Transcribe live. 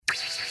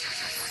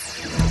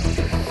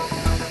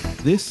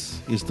This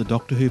is the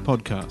Doctor Who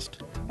podcast,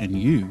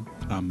 and you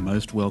are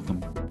most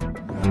welcome.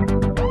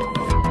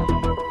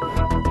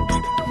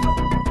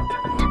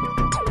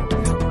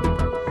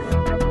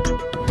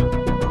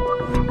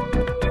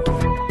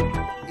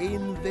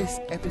 In this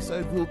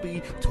episode, we'll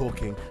be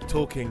talking.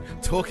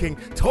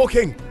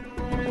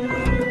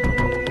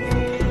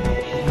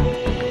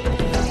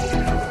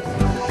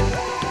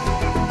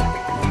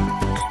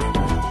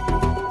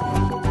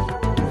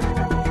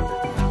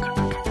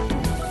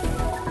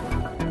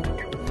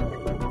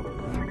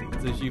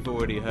 As you've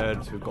already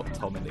heard, we've got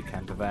Tom in the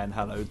camper van.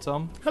 Hello,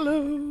 Tom.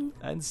 Hello.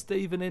 And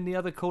Stephen in the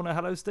other corner.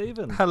 Hello,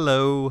 Stephen.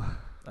 Hello.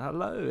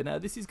 Hello. Now,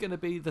 this is going to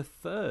be the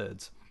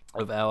third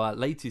of our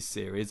latest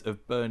series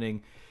of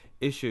Burning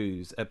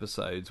Issues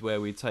episodes, where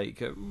we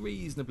take a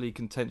reasonably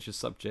contentious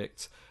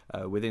subject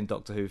within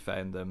Doctor Who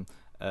fandom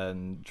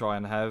and try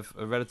and have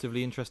a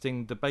relatively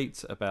interesting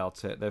debate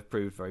about it. They've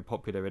proved very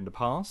popular in the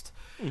past.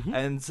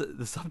 And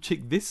the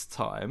subject this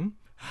time,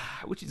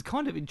 which is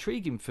kind of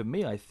intriguing for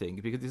me, I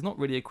think, because it's not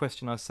really a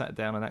question I sat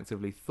down and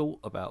actively thought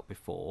about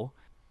before.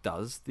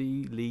 Does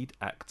the lead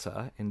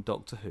actor in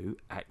Doctor Who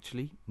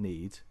actually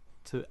need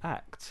to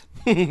act?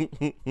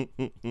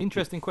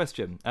 Interesting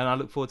question, and I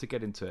look forward to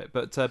getting to it.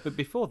 But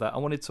before that, I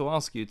wanted to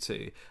ask you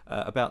two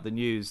about the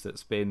news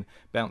that's been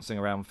bouncing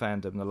around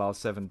fandom the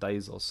last 7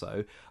 days or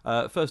so.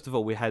 First of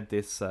all, we had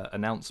this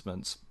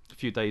announcement a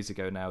few days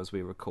ago now as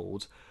we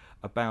record,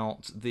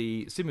 about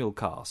the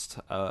simulcast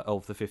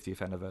of the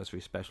 50th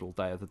anniversary special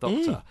Day of the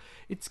Doctor.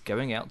 It's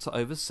going out to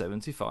over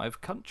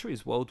 75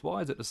 countries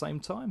worldwide at the same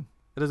time.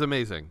 It is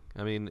amazing.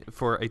 I mean,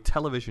 for a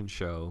television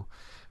show,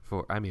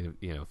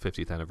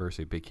 50th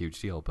anniversary, big, huge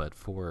deal, but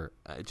for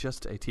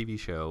just a TV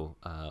show,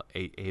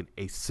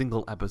 a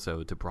single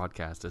episode to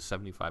broadcast to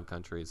 75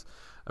 countries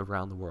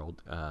around the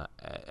world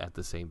at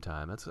the same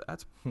time,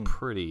 that's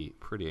pretty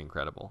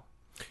incredible.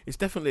 It's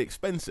definitely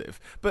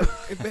expensive, but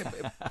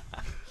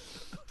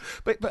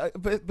but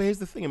here's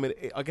the thing. I mean,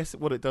 I guess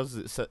what it does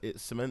is it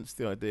cements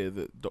the idea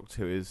that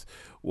Doctor Who is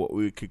what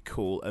we could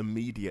call a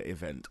media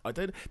event.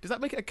 Does that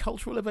make it a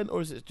cultural event,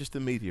 or is it just a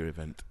media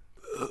event?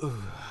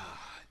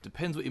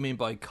 Depends what you mean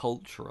by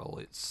cultural.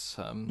 It's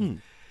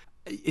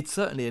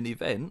certainly an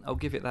event. I'll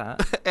give it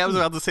that. I was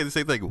about to say the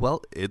same thing.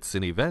 Well, it's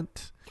an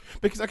event.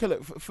 Because, okay,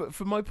 look,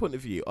 from my point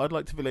of view, I'd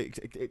like to be like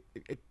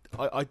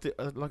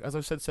as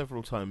I've said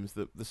several times,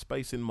 the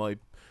space in my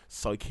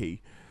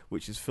psyche,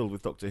 which is filled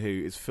with Doctor Who,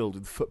 is filled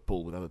with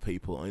football with other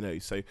people I know.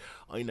 So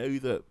I know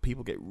that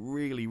people get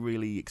really,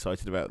 really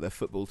excited about their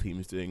football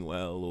teams doing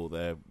well or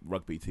their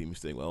rugby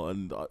teams doing well,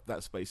 and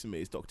that space in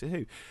me is Doctor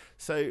Who.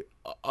 So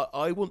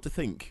I want to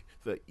think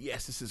that,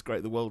 yes, this is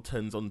great, the world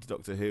turns on to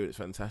Doctor Who, and it's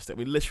fantastic. I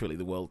mean, literally,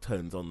 the world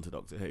turns on to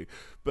Doctor Who.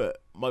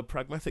 But my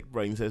pragmatic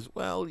brain says,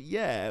 well,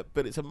 yeah,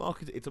 but it's a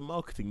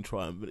marketing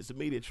triumph, but it's a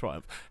media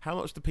triumph. How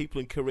much do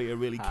people in Korea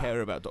really care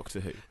about Doctor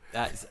Who?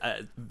 That's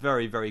a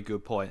very, very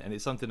good point, and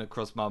it's something that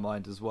crossed my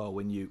mind as well.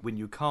 When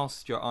you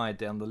cast your eye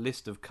down the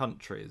list of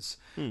countries,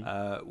 as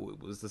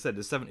I said,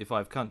 there's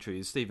 75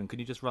 countries. Stephen, can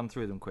you just run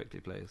through them quickly,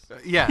 please?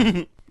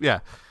 Yeah.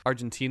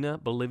 Argentina,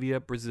 Bolivia,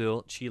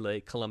 Brazil,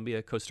 Chile,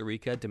 Colombia, Costa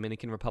Rica,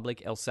 Dominican Republic,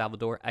 El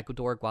Salvador,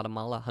 Ecuador,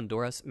 Guatemala,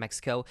 Honduras,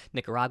 Mexico,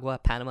 Nicaragua,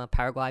 Panama,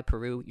 Paraguay,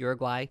 Peru,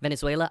 Uruguay,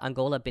 Venezuela,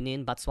 Angola,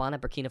 Benin, Botswana,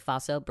 Burkina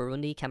Faso,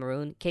 Burundi,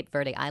 Cameroon, Cape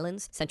Verde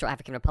Islands, Central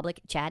African Republic,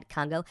 Chad,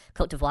 Congo,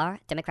 Cote d'Ivoire,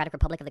 Democratic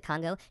Republic of the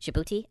Congo,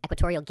 Djibouti,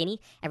 Equatorial Guinea,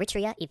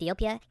 Eritrea,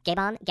 Ethiopia,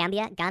 Gabon,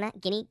 Gambia, Ghana,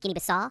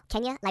 Guinea-Bissau,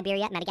 Kenya,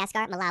 Liberia,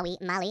 Madagascar,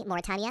 Malawi, Mali,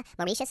 Mauritania,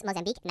 Mauritius,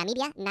 Mozambique,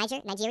 Namibia, Niger,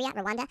 Nigeria,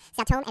 Rwanda,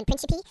 Sao Tome and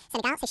Principe,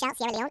 Senegal, Seychelles,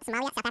 Sierra Leone,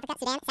 Somalia, South Africa,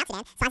 Sudan, South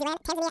Sudan, Swaziland,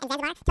 Tanzania and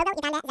Zanzibar, Togo,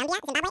 Uganda, Zambia,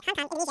 Zimbabwe, Hong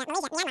Kong, Indonesia,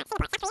 Malaysia, Myanmar,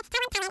 Singapore, South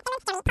Korea, Taiwan,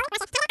 Thailand,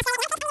 Philippines, Germany,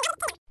 Poland,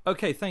 Russia.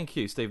 Okay, thank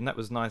you, Stephen. That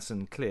was nice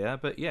and clear.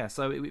 But yeah,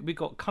 so we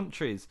got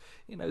countries,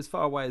 as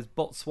far away as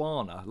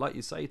Botswana. Like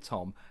you say,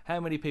 Tom, how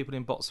many people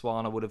in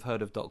Botswana would have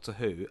heard of Doctor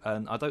Who?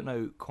 And I don't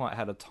know quite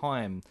how the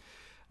time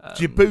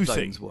Djibouti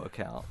zones work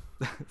out.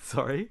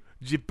 Sorry?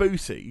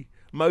 Djibouti,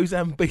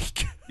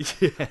 Mozambique,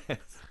 Yes.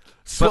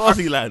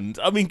 Swaziland.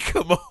 I mean,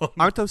 come on.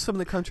 Aren't those some of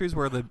the countries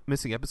where the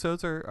missing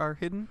episodes are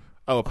hidden?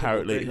 Oh,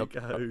 apparently. There you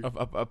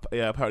go.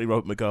 Apparently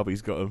Robert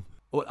Mugabe's got them.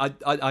 Well,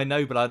 I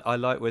know, but I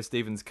like where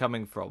Stephen's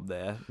coming from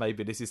there.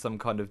 Maybe this is some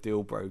kind of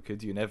deal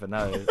brokered. You never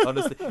know.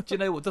 Honestly, do you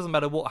know what? Doesn't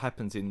matter what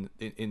happens in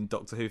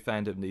Doctor Who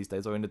fandom these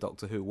days or in the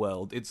Doctor Who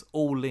world. It's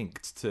all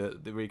linked to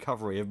the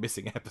recovery of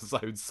missing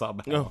episodes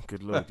somehow. Oh,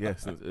 good lord,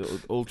 yes,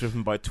 all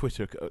driven by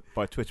Twitter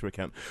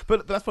account.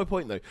 But that's my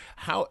point, though.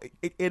 How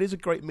it is a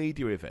great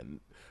media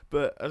event,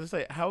 but as I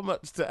say, how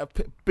much to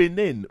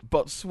Benin,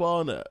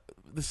 Botswana,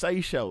 the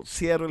Seychelles,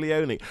 Sierra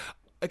Leone.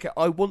 Okay,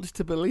 I want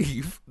to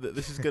believe that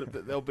this is going to,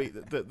 that there'll be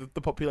that the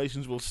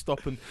populations will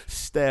stop and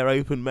stare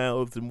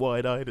open-mouthed and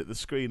wide-eyed at the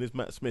screen as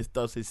Matt Smith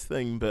does his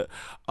thing, but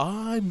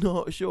I'm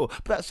not sure.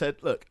 But that said,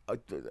 look,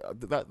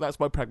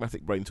 that's my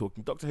pragmatic brain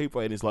talking. Doctor Who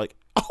brain is like,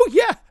 oh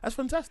yeah, that's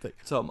fantastic.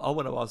 Tom, I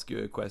want to ask you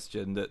a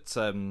question that,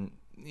 I'm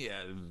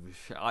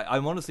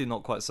honestly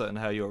not quite certain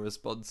how you'll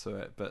respond to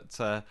it, but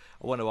I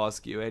want to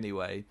ask you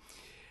anyway.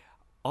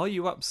 Are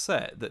you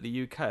upset that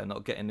the UK are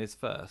not getting this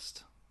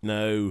first?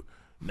 No,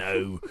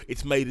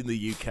 it's made in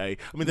the UK. I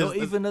mean, Not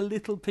even a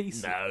little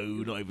piece. No,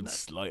 not even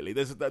slightly.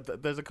 There's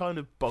a kind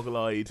of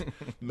boggle-eyed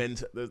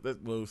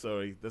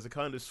there's a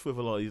kind of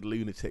swivel-eyed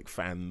lunatic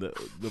fan that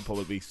will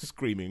probably be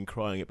screaming and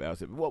crying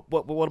about it. But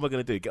what am I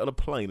going to do? Get on a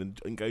plane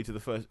and go to the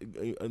first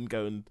and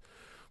go and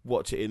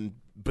watch it in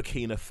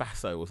Burkina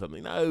Faso or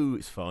something? No,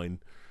 it's fine.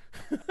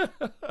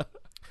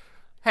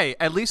 Hey,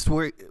 at least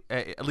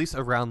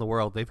around the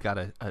world they've got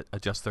to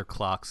adjust their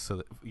clocks so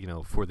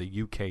that, for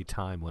the UK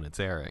time when it's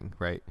airing,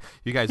 right?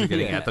 You guys are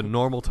getting at the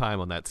normal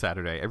time on that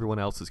Saturday. Everyone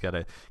else has got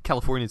to.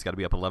 California's got to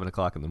be up 11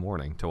 o'clock in the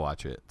morning to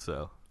watch it.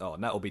 So. Oh,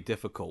 and that'll be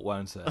difficult,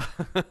 won't it?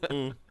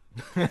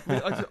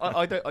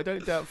 I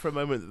don't doubt for a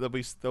moment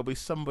that there'll be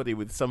somebody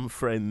with some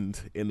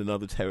friend in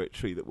another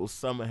territory that will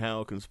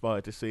somehow conspire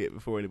to see it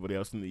before anybody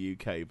else in the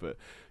UK. But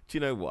do you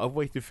know what? I've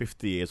waited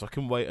 50 years. I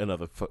can wait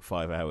another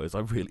 5 hours.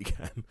 I really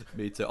can.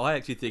 Me too. I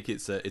actually think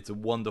it's a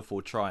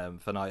wonderful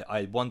triumph, and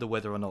I wonder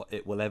whether or not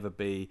it will ever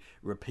be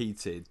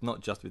repeated,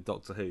 not just with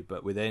Doctor Who,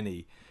 but with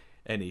any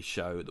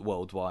show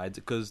worldwide,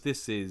 because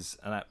this is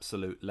an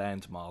absolute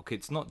landmark.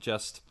 It's not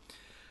just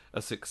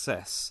a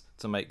success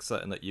to make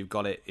certain that you've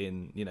got it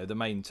in, the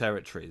main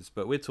territories,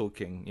 but we're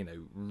talking,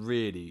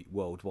 really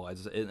worldwide.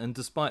 And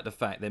despite the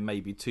fact there may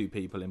be 2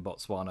 people in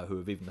Botswana who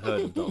have even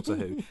heard of Doctor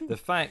Who, the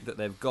fact that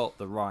they've got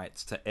the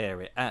rights to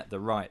air it at the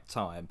right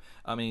time,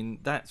 I mean,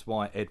 that's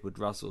why Edward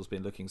Russell's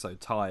been looking so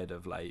tired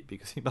of late,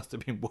 because he must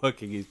have been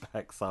working his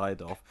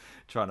backside off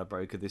trying to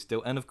broker this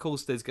deal. And of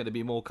course there's going to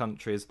be more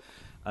countries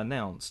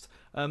announced.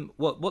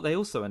 What they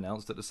also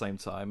announced at the same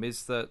time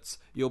is that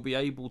you'll be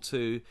able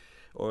to,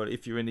 or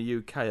if you're in the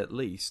UK at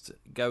least,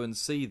 go and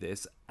see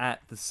this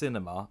at the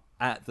cinema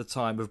at the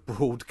time of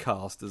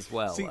broadcast as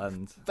well. See,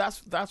 and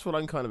that's what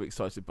I'm kind of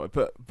excited by.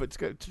 But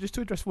just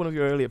to address one of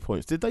your earlier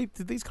points, did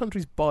these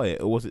countries buy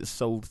it, or was it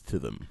sold to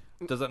them?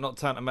 Does that not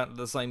tantamount to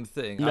the same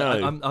thing? No,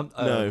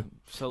 no.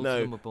 Sold no.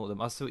 to them or bought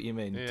them. I see what you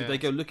mean. Yeah. Did they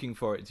go looking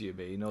for it, do you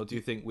mean? Or do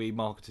you think we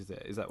marketed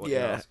it? Is that what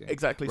you're asking?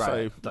 Exactly.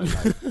 Right.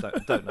 So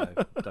Don't know.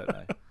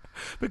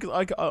 Because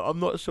I'm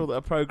not sure that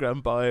a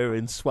program buyer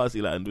in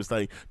Swaziland was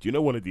saying, do you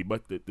know one of the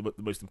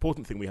most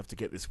important thing we have to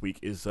get this week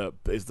is the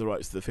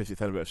rights to the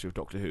 50th anniversary of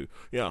Doctor Who.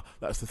 Yeah,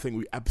 that's the thing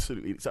we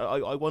absolutely. So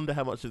I wonder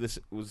how much of this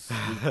was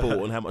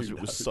bought and how much of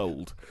it was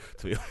sold.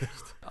 To be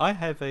honest, I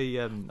have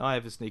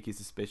a sneaky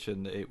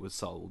suspicion that it was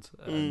sold,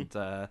 and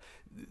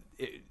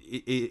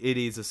it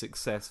is a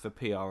success for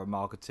PR and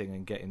marketing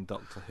and getting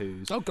Doctor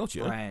Who's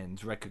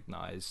brand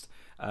recognised.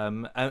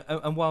 And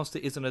whilst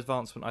it is an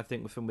advancement, I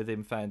think, from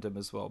within fandom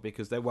as well,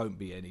 because there won't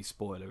be any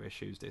spoiler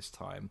issues this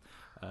time,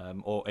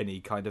 or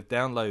any kind of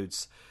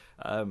downloads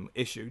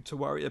issue to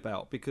worry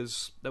about,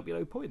 because there'll be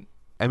no point.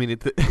 I mean,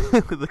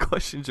 the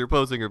questions you're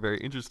posing are very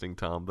interesting,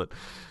 Tom, but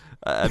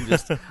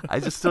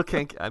I'm still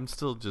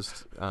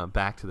just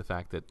back to the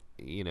fact that,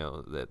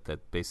 that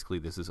basically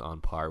this is on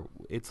par.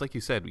 It's like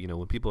you said,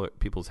 when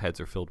people's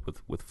heads are filled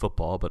with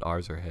football, but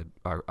ours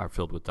are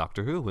filled with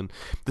Doctor Who, and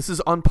this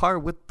is on par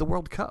with the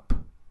World Cup.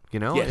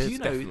 Yes,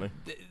 definitely.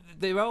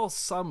 There are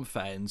some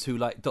fans who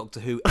like Doctor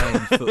Who and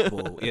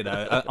football.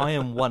 I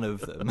am one of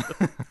them.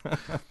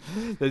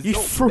 There's you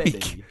not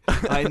freak.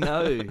 Many. I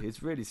know,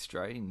 it's really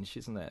strange,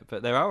 isn't it?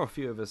 But there are a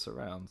few of us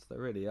around.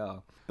 There really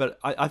are. But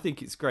I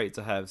think it's great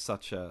to have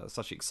such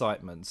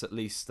excitement. At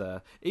least,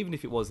 even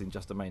if it was in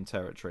just the main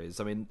territories.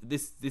 I mean,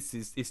 this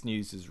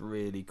news has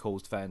really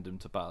caused fandom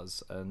to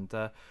buzz, and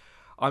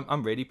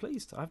I'm really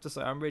pleased. I have to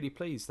say, I'm really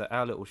pleased that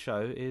our little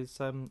show is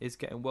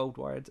getting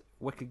worldwide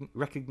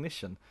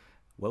recognition.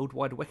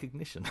 Worldwide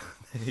recognition.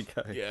 There you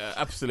go. Yeah,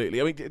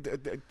 absolutely. I mean,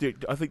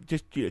 I think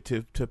just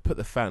to put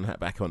the fan hat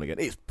back on again,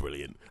 it's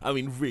brilliant. I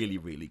mean, really,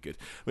 really good.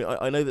 I mean,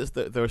 I know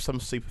that there are some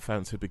super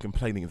fans who've been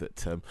complaining that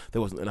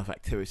there wasn't enough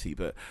activity,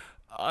 but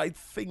I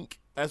think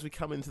as we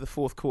come into the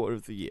fourth quarter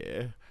of the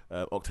year,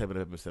 October,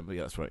 November, December,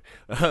 yeah, that's right,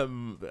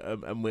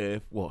 and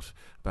we're,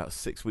 about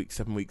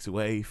 7 weeks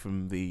away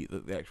from the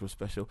actual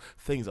special,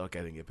 things are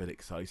getting a bit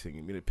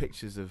exciting.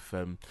 Pictures of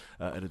an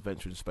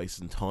adventure in space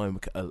and time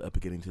are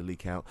beginning to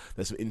leak out.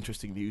 There's some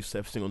interesting news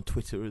surfacing on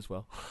Twitter as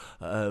well.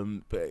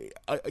 But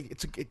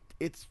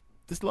it's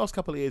this last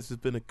couple of years has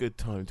been a good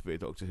time to be a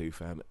Doctor Who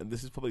fan, and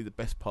this is probably the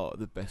best part of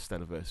the best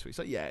anniversary.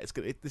 So yeah, it's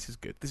good. This is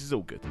good. This is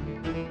all good.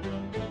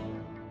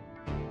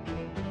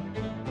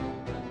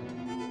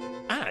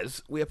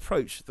 As we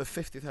approach the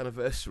 50th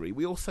anniversary,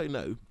 we also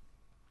know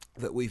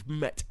that we've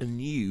met a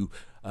new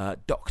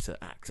Doctor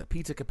actor.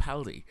 Peter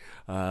Capaldi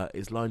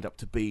is lined up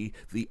to be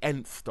the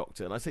Nth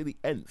Doctor, and I say the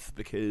Nth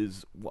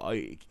because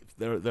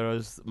there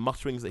are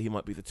mutterings that he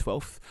might be the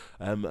 12th,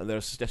 and there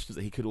are suggestions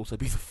that he could also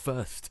be the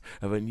first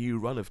of a new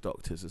run of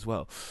Doctors as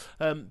well.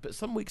 But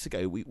some weeks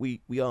ago, we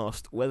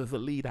asked whether the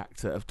lead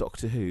actor of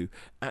Doctor Who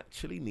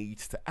actually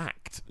needs to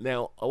act.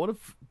 Now, I want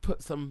to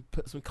put some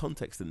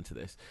context into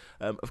this.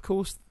 Of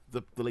course,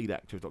 the lead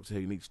actor of Doctor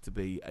Who needs to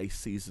be a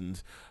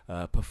seasoned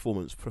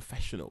performance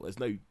professional. There's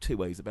no two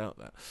ways about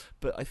that.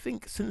 But I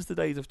think since the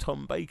days of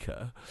Tom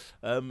Baker,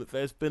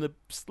 there's been a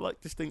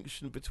slight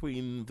distinction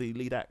between the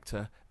lead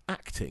actor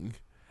acting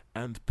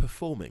and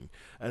performing.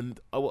 And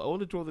I want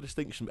to draw the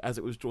distinction, as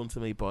it was drawn to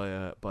me by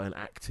an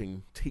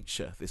acting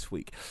teacher this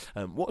week.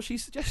 What she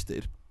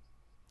suggested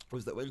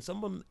was that when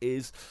someone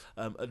is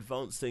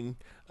advancing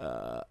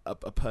a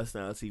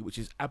personality which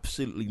is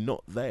absolutely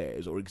not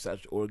theirs, or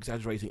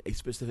exaggerating a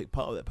specific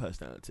part of their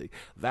personality,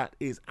 that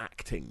is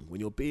acting. When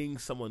you're being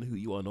someone who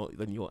you are not,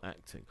 then you're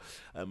acting.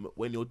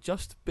 When you're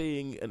just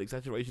being an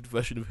exaggerated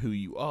version of who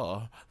you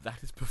are,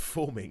 that is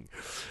performing.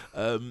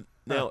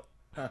 Now,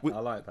 I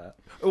like that.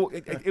 Oh,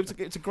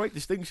 it's a great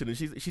distinction, and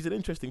she's an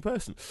interesting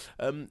person.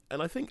 And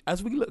I think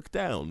as we look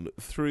down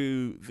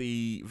through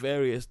the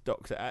various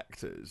Doctor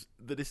actors,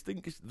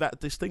 that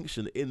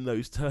distinction in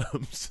those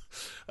terms,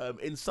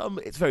 in some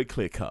it's very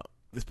clear cut.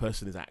 This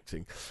person is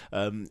acting.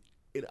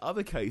 In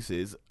other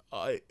cases,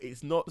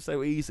 it's not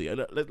so easy.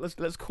 And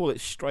let's call it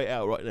straight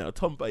out right now.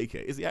 Tom Baker,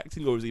 is he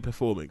acting or is he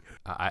performing?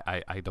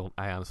 I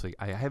honestly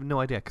have no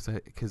idea,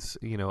 because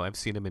I've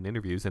seen him in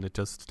interviews, and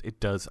it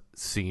does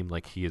seem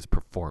like he is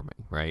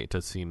performing, right? It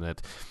does seem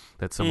that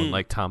someone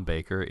like Tom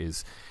Baker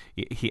is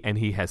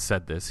he has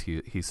said this.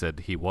 He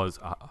said he was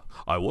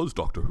I was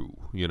Doctor Who,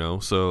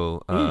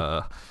 so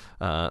I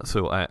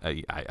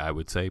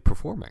would say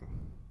performing.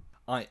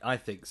 I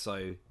think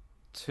so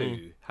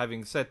too.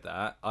 Having said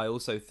that, I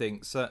also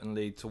think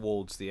certainly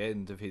towards the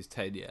end of his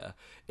tenure,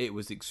 it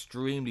was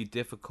extremely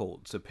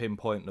difficult to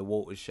pinpoint the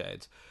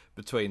watershed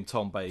between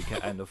Tom Baker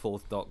and the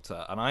Fourth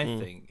Doctor, and I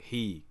think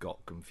he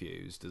got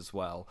confused as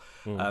well.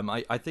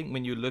 I think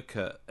when you look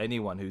at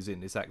anyone who's in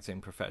this acting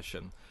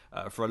profession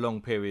for a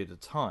long period of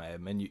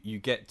time, and you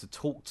get to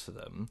talk to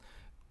them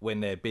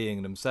when they're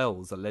being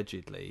themselves,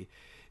 allegedly,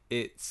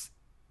 it's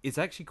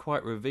actually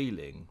quite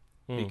revealing.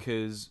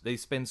 Because they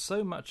spend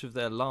so much of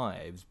their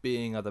lives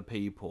being other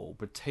people,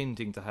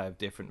 pretending to have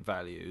different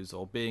values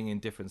or being in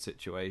different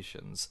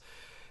situations,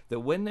 that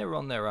when they're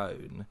on their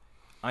own,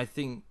 I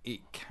think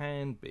it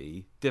can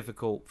be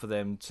difficult for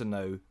them to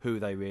know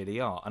who they really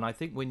are. And I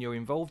think when you're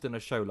involved in a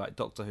show like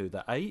Doctor Who,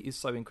 that A, is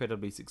so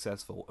incredibly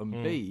successful, and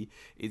B,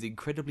 is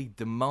incredibly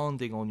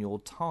demanding on your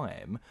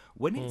time,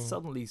 when it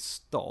suddenly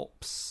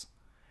stops,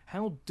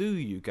 how do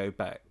you go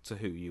back to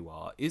who you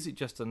are? Is it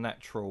just a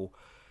natural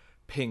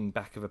ping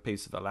back of a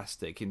piece of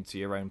elastic into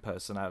your own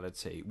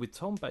personality? With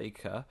Tom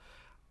Baker,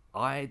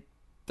 I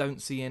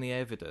don't see any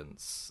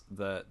evidence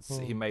that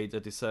he made a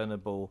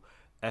discernible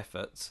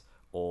effort,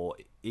 or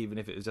even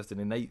if it was just an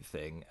innate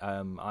thing.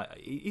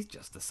 He's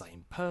just the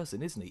same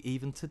person, isn't he?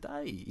 Even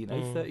today,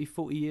 30,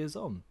 40 years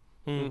on.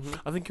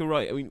 I think you're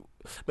right. I mean,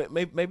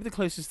 maybe the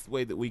closest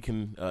way that we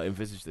can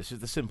envisage this is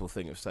the simple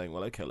thing of saying,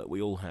 well, okay, look,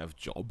 we all have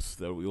jobs.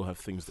 We all have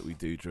things that we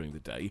do during the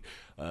day.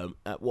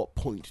 At what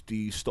point do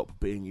you stop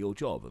being your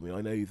job? I mean,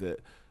 I know that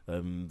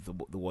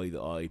the way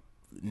that I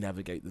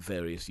navigate the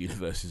various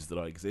universes that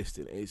I exist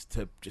in is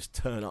to just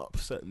turn up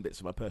certain bits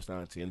of my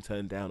personality and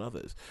turn down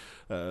others.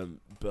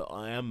 But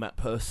I am that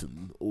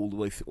person all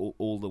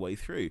the way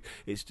through.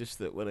 It's just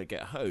that when I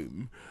get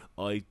home,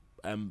 I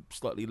am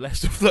slightly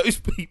less of those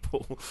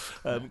people.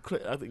 I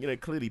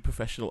think clearly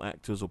professional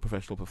actors or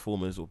professional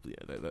performers, or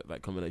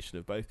that combination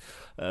of both,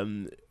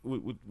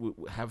 would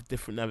have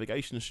different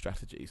navigation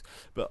strategies.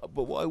 But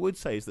what I would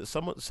say is that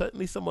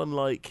someone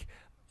like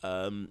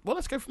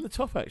let's go from the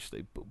top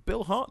actually.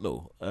 Bill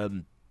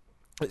Hartnell.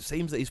 It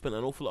seems that he spent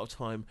an awful lot of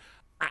time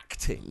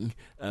acting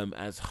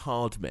as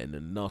hard men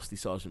and nasty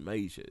sergeant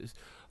majors,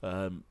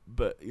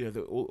 but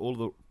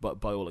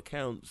by all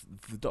accounts,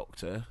 the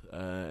Doctor,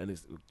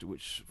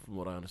 which from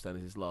what I understand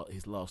is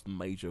his last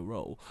major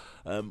role,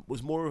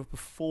 was more of a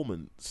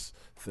performance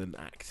than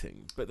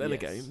acting. But then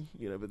again,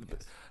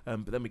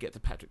 but then we get to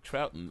Patrick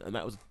Troughton, and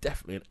that was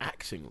definitely an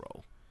acting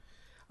role.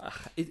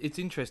 It's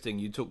interesting.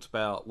 You talked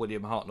about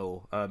William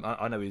Hartnell.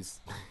 I know he's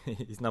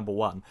number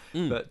one,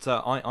 but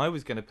I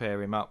was going to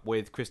pair him up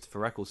with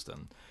Christopher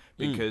Eccleston,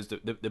 because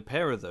the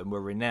pair of them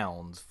were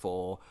renowned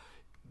for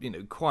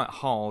quite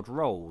hard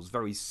roles,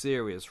 very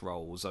serious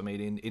roles. I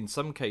mean, in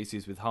some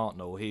cases with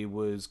Hartnell, he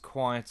was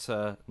quite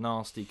a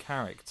nasty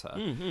character,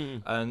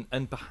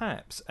 and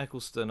perhaps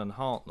Eccleston and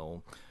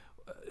Hartnell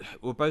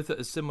were both at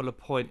a similar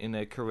point in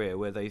their career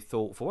where they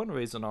thought, for one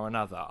reason or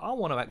another, I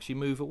want to actually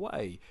move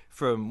away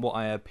from what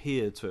I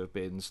appear to have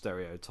been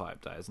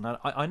stereotyped as. And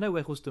I know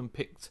Eccleston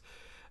picked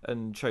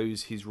and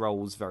chose his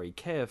roles very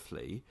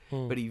carefully,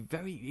 but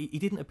he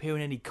didn't appear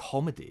in any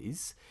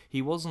comedies.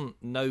 He wasn't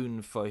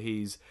known for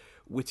his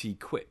witty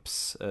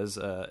quips as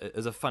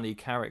a funny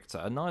character,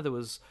 and neither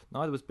was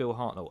Bill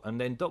Hartnell. And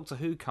then Doctor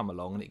Who come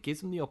along, and it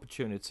gives them the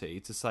opportunity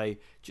to say,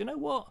 do you know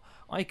what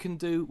I can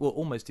do? Well,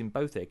 almost in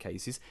both their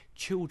cases,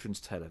 children's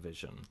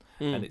television,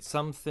 and it's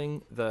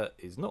something that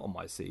is not on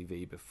my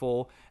CV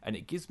before, and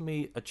it gives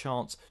me a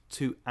chance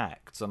to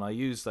act. And I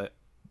use that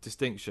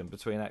distinction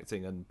between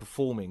acting and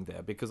performing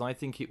there, because I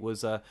think it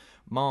was a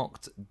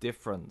marked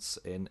difference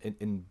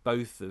in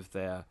both of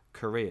their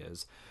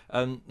careers.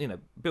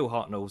 Bill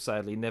Hartnell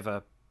sadly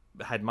never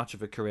had much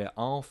of a career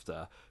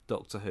after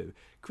Doctor Who.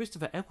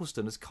 Christopher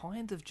Eccleston has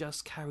kind of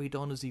just carried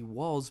on as he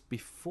was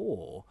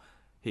before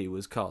he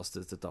was cast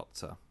as the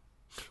Doctor.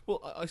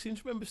 Well, I seem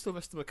to remember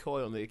Sylvester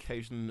McCoy on the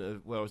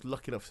occasion where I was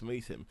lucky enough to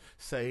meet him,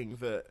 saying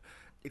that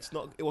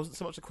it wasn't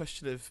so much a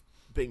question of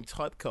being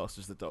typecast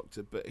as the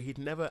Doctor, but he'd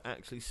never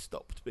actually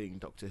stopped being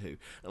Doctor Who.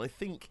 And I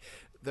think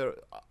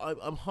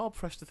I'm hard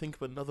pressed to think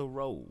of another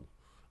role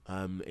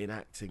in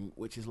acting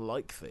which is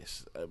like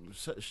this.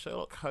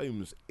 Sherlock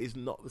Holmes is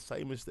not the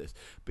same as this,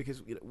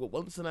 because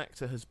once an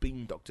actor has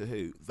been Doctor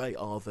Who, they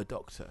are the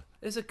Doctor.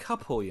 There's a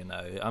couple,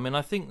 I mean,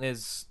 I think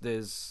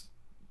there's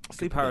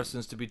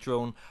comparisons to be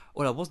drawn.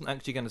 Well, I wasn't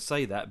actually going to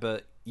say that,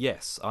 but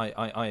yes,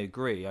 I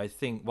agree. I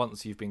think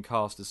once you've been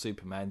cast as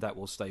Superman, that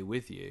will stay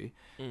with you.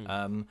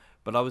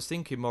 But I was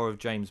thinking more of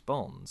James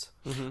Bond.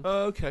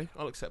 Okay,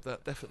 I'll accept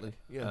that, definitely.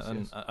 Yes, and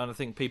yes. I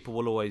think people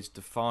will always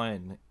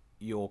define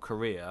your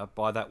career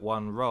by that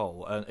one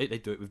role, and they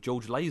do it with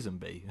George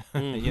Lazenby,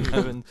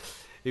 and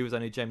he was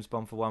only James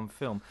Bond for one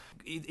film.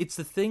 It's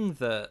the thing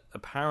that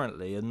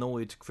apparently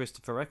annoyed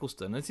Christopher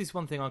Eccleston. This is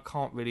one thing I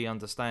can't really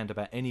understand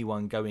about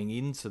anyone going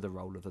into the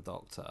role of the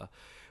Doctor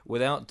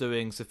without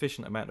doing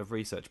sufficient amount of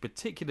research,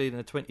 particularly in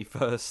the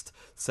 21st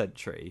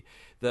century,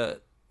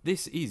 that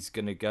this is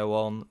going to go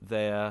on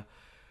their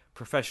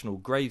professional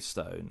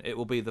gravestone. It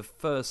will be the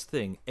first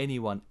thing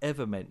anyone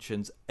ever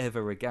mentions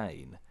ever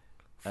again.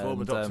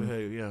 Former Doctor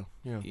Who,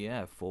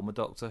 yeah, former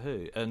Doctor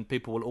Who, and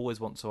people will always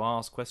want to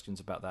ask questions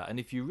about that. And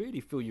if you really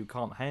feel you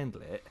can't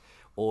handle it,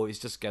 or it's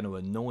just going to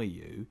annoy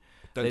you,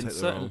 Don't then take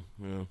the role.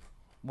 Yeah.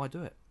 why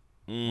do it?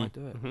 Why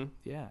do it?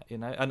 Yeah,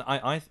 And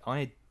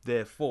I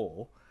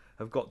therefore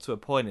have got to a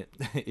point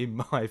in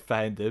my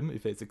fandom,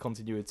 if it's a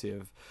continuity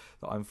of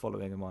that I'm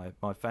following in my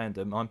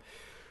fandom,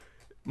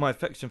 my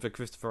affection for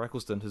Christopher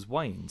Eccleston has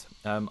waned.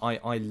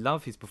 I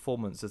love his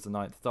performance as the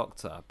Ninth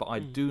Doctor, but I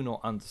do not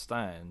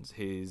understand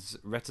his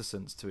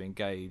reticence to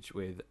engage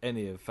with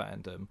any of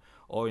fandom,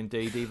 or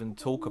indeed even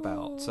talk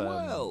about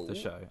the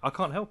show. I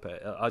can't help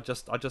it. I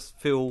just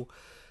feel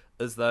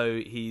as though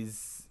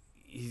he's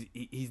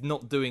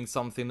not doing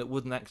something that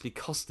wouldn't actually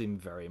cost him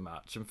very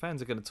much, and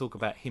fans are going to talk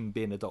about him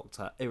being a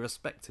Doctor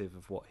irrespective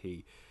of what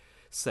he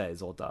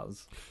says or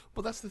does.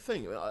 Well, that's the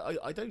thing.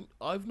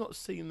 I've not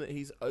seen that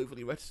he's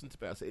overly reticent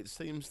about it. It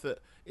seems that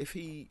if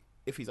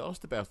he's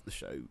asked about the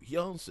show, he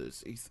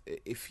answers.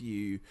 If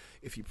you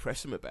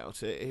press him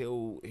about it,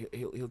 he'll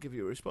give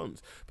you a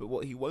response. But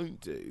what he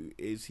won't do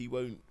is he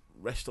won't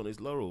rest on his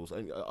laurels.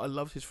 And I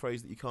love his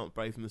phrase that you can't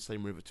bathe in the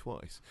same river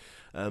twice.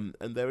 And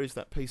there is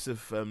that piece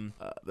of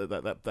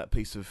that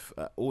piece of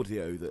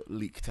audio that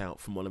leaked out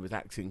from one of his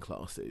acting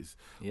classes,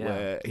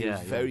 where he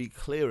was very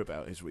clear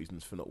about his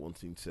reasons for not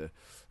wanting to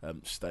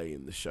stay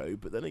in the show.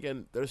 But then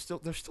again, there's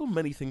still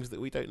many things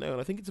that we don't know,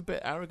 and I think it's a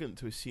bit arrogant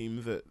to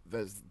assume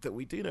that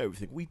we do know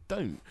everything. We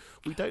don't.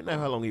 We don't know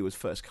how long he was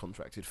first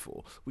contracted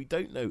for. We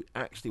don't know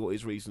actually what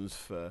his reasons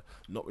for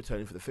not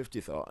returning for the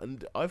 50th are.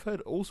 And I've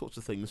heard all sorts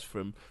of things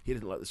from he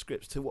didn't like the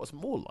scripts to what's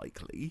more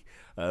likely,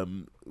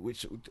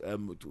 which is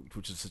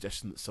a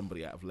suggestion that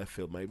somebody out of left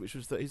field made, which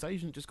was that his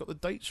agent just got the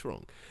dates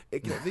wrong.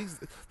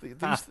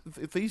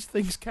 These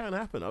things can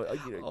happen.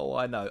 Oh,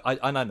 I know,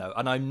 I know,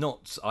 and I'm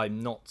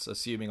not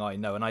assuming I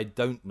know, and I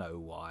don't know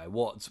why.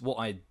 What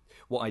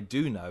I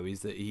do know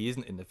is that he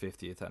isn't in the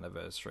 50th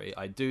anniversary.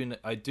 I do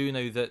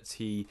know that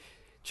he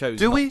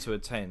chose not to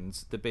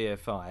attend the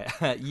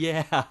BFI.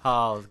 Yeah,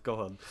 oh,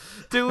 go on.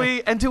 Do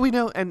we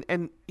know?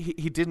 And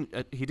he didn't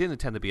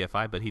attend the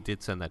BFI, but he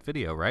did send that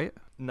video, right?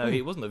 No,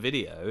 it wasn't a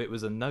video. It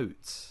was a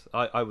note.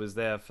 I was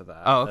there for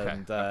that. Oh, okay.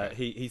 And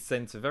okay. He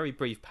sent a very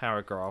brief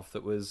paragraph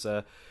that was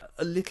a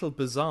little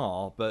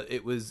bizarre, but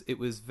it was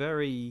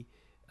very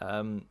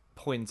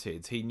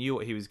pointed. He knew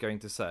what he was going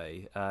to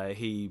say.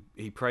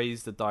 He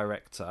praised the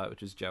director,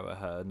 which is Joe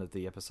Ahern, of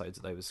the episodes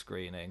that they were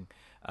screening.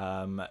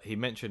 He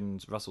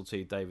mentioned Russell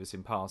T Davies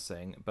in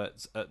passing,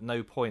 but at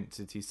no point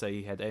did he say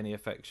he had any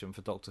affection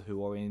for Doctor Who,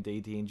 or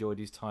indeed he enjoyed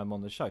his time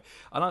on the show.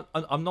 And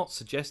I'm not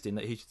suggesting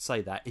that he should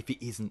say that if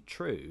it isn't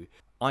true.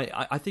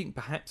 I think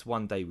perhaps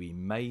one day we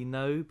may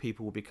know.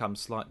 People will become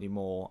slightly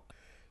more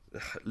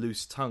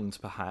loose-tongued,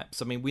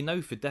 perhaps. I mean, we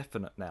know for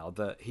definite now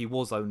that he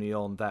was only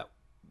on that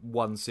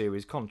one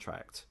series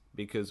contract,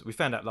 because we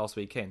found out last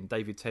weekend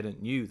David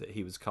Tennant knew that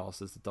he was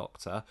cast as the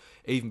Doctor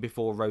even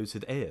before Rose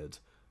had aired,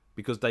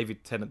 because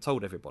David Tennant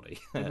told everybody.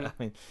 I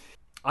mean,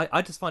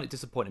 I just find it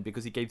disappointing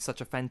because he gave such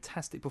a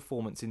fantastic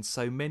performance in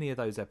so many of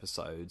those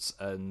episodes,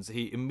 and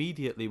he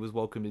immediately was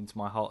welcomed into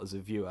my heart as a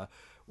viewer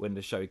when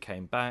the show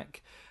came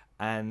back.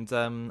 And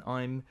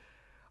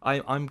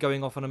I'm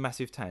going off on a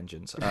massive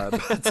tangent,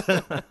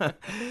 but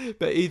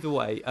either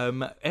way,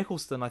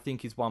 Eccleston, I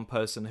think, is one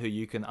person who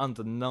you can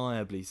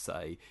undeniably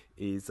say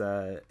is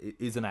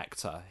an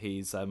actor.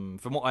 He's from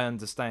what I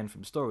understand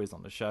from stories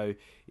on the show,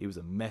 he was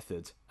a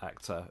method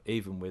actor,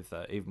 even with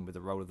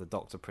the role of the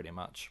Doctor, pretty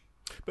much.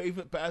 But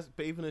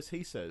even as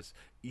he says,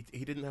 he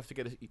didn't have to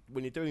get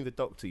when you're doing the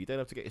Doctor, you don't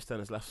have to get your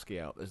Stanislavski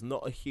out. There's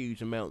not a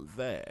huge amount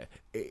there.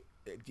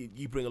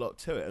 You bring a lot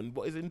to it, and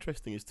what is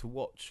interesting is to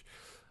watch.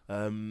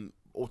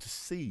 Or to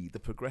see the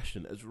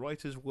progression as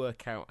writers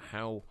work out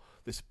how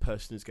this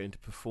person is going to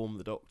perform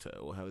the Doctor,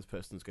 or how this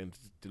person is going to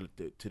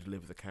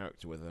deliver the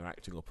character, whether they're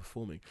acting or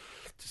performing,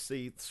 to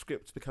see the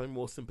script becoming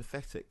more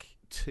sympathetic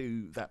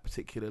to that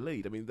particular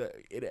lead. I mean,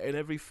 in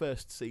every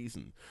first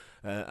season,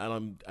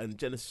 and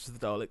Genesis of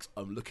the Daleks,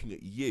 I'm looking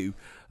at you.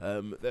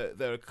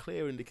 There are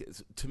clear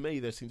indicators. To me,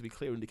 there seem to be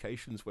clear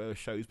indications where a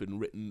show's been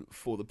written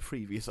for the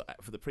previous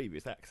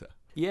actor.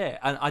 Yeah,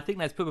 and I think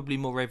that's probably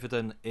more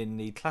evident in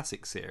the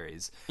classic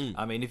series.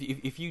 I mean,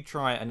 if you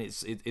try, and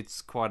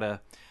it's quite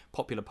a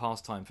popular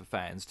pastime for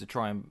fans to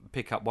try and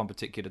pick up one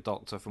particular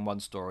Doctor from one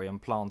story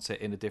and plant it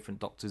in a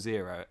different Doctor's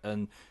era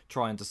and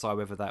try and decide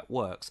whether that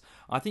works.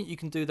 I think you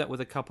can do that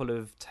with a couple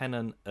of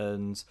Tennant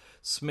and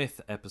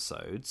Smith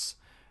episodes.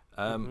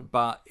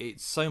 But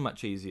it's so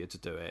much easier to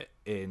do it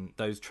in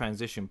those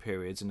transition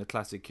periods in the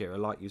classic era.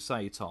 Like you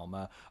say, Tom,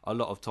 a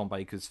lot of Tom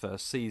Baker's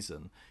first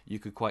season, you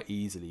could quite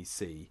easily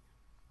see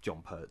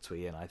Jon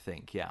Pertwee in, I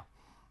think, yeah.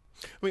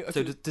 I mean,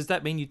 so does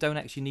that mean you don't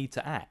actually need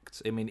to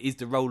act? I mean, is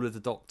the role of the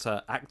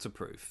Doctor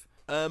actor-proof?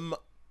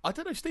 I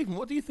don't know, Stephen.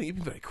 What do you think? You've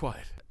been very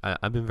quiet.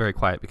 I've been very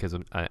quiet because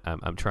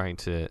I'm trying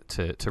to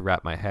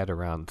wrap my head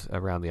around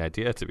the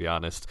idea. To be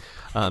honest,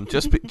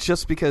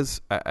 just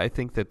because I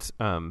think that.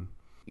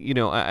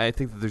 I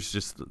think that there's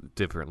just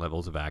different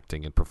levels of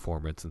acting and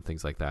performance and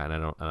things like that,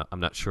 and I'm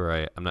not sure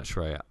I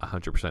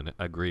 100%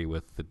 agree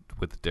with the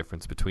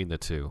difference between the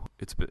two.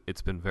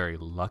 It's been very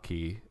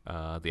lucky,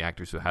 the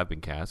actors who have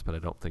been cast, but I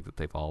don't think that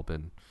they've all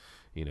been,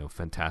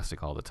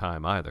 fantastic all the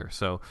time either.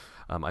 So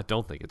I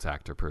don't think it's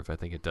actor proof. I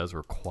think it does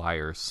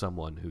require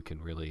someone who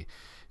can really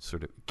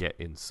sort of get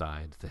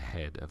inside the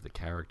head of the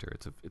character.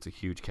 It's a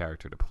huge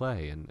character to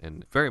play,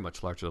 and very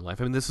much larger than life.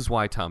 I mean, this is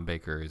why Tom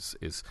Baker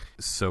is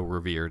so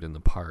revered in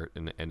the part,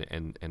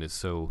 and is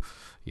so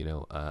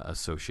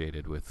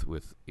associated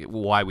with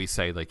why we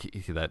say like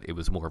that it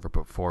was more of a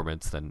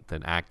performance than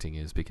acting,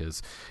 is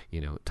because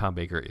Tom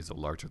Baker is a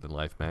larger than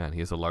life man. He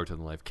is a larger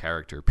than life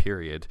character.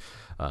 Period.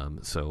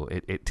 So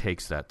it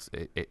takes that.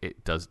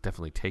 It does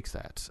definitely takes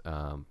that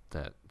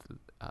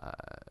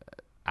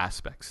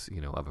aspects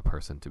of a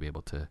person to be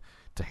able to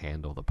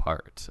handle the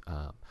part.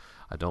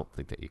 I don't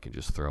think that you can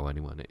just throw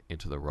anyone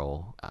into the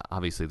role.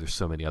 Obviously there's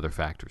so many other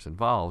factors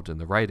involved in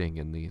the writing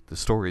and the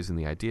stories and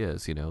the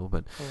ideas,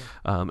 but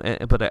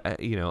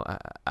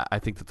I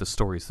think that the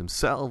stories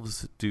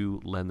themselves do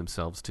lend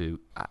themselves to,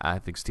 I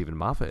think Stephen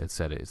Moffat had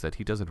said it, is that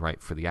he doesn't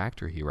write for the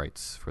actor, he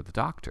writes for the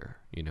Doctor.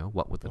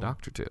 What would the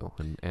Doctor do?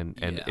 And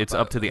it's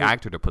up to the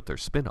actor to put their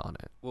spin on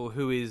it. Well,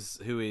 who is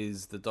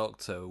the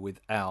Doctor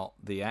without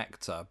the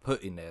actor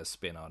putting their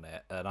spin on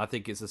it? And I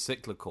think it's a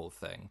cyclical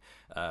thing.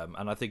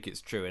 And I think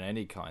it's true in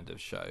any kind of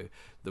show.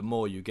 The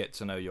more you get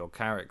to know your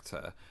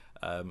character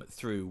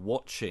through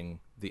watching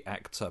the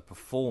actor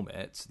perform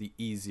it, the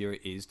easier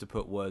it is to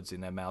put words in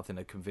their mouth in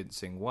a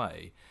convincing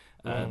way.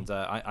 And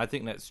I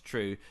think that's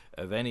true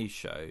of any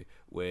show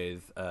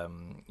with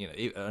an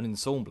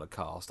ensemble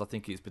cast. I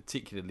think it's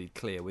particularly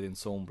clear with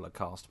ensemble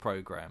cast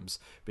programs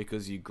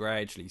because you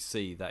gradually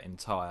see that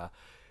entire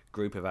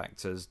group of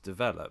actors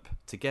develop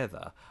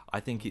together. I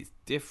think it's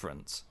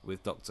different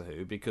with Doctor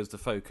Who because the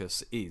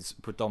focus is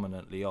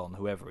predominantly on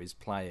whoever is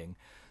playing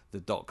the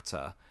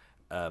Doctor.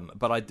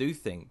 But I do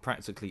think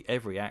practically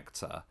every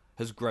actor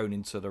has grown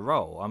into the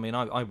role. I mean,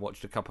 I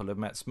watched a couple of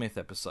Matt Smith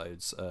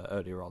episodes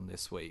earlier on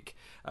this week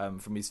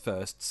from his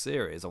first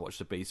series. I watched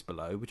The Beast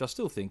Below, which I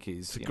still think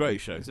is a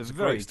great show. It's a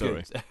very great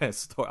story. Good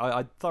story.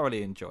 I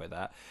thoroughly enjoy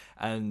that,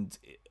 and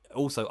it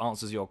also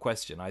answers your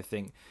question. I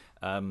think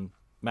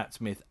Matt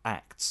Smith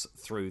acts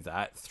through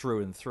that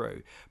through and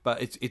through,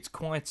 but it's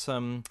quite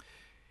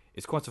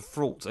a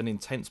fraught and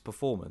intense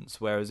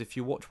performance. Whereas if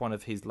you watch one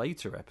of his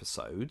later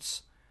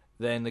episodes,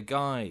 then the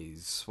guy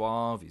is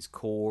suave, he's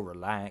cool,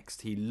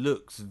 relaxed. He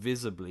looks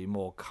visibly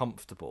more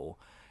comfortable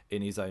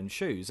in his own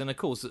shoes. And of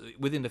course,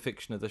 within the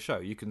fiction of the show,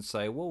 you can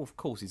say, well, of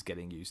course he's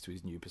getting used to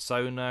his new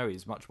persona.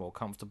 He's much more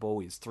comfortable.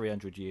 He's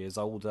 300 years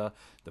older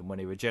than when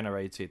he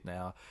regenerated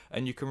now.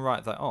 And you can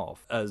write that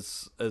off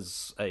as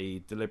a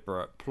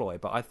deliberate ploy.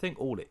 But I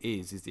think all it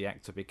is the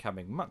actor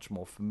becoming much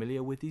more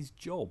familiar with his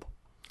job.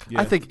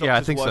 Yeah, I think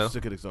so. That's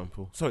a good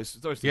example. Sorry.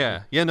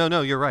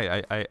 No, you're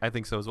right. I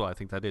think so as well. I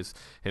think that is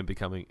him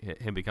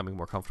becoming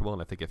more comfortable,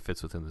 and I think it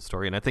fits within the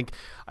story. And I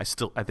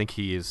think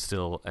he is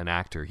still an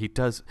actor.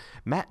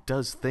 Matt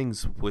does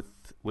things with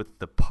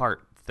the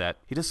part that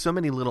he does so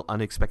many little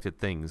unexpected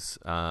things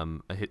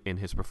in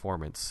his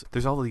performance.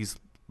 There's all these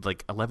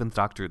like 11th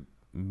Doctor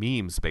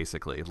memes,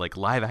 basically like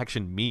live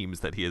action memes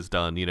that he has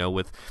done,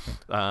 with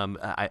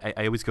I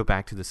always go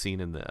back to the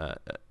scene in the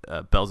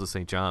Bells of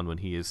St. John when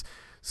he is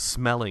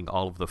smelling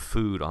all of the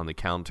food on the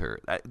counter.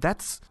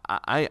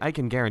 I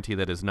can guarantee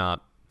that is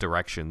not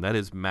direction. That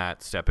is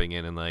Matt stepping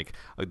in and like,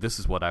 this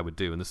is what I would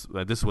do, and this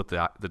is what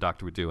the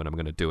Doctor would do, and I'm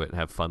going to do it and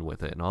have fun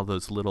with it. And all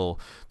those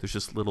there's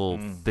just little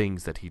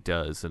things that he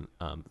does and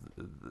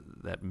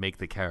that make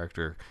the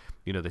character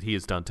that he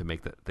has done to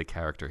make the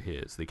character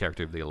his, the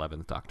character of the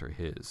 11th Doctor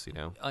his,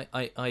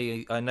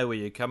 I know where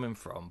you're coming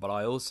from, but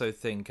I also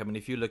think,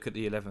 if you look at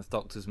the 11th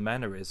Doctor's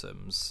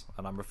mannerisms,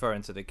 and I'm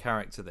referring to the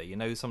character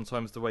there,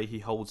 sometimes the way he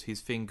holds his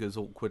fingers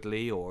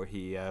awkwardly, or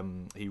he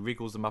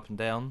wriggles them up and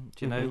down,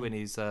 do you know, when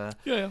he's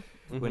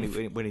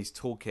when he's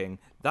talking,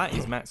 that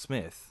is Matt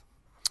Smith.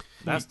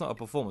 That's not a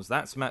performance.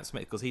 That's Matt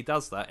Smith, because he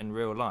does that in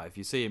real life.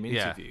 You see him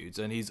interviewed,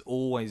 and he's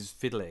always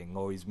fiddling,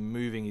 or he's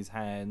moving his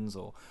hands,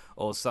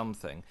 or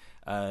something.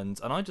 And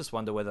I just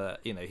wonder whether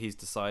he's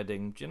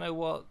deciding, do you know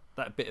what,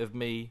 that bit of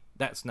me,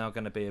 that's now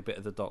going to be a bit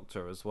of the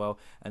Doctor as well,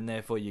 and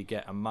therefore you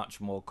get a much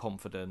more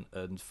confident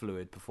and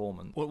fluid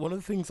performance. Well, one of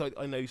the things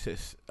I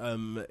notice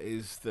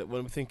is that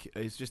when we think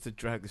is just to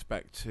drag this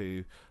back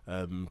to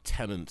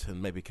Tennant and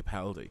maybe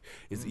Capaldi,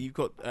 is that you've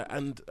got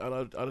and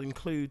I'd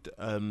include.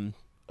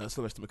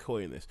 Sylvester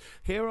McCoy in this.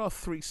 Here are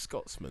three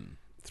Scotsmen,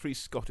 three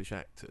Scottish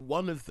actors.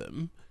 One of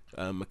them,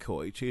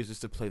 McCoy, chooses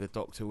to play the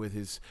Doctor with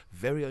his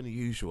very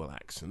unusual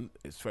accent.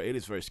 It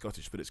is very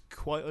Scottish, but it's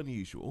quite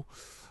unusual.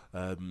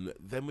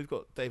 Then we've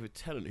got David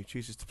Tennant, who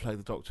chooses to play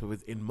the Doctor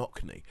in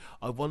Mockney.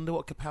 I wonder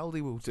what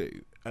Capaldi will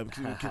do,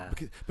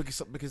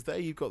 because there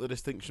you've got the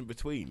distinction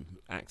between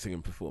acting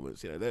and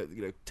performance.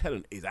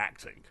 Tennant is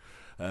acting.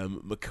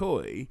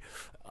 McCoy,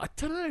 I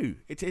don't know.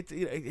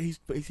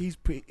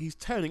 He's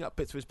turning up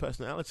bits of his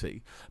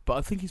personality, but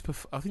I think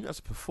that's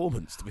a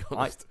performance, to be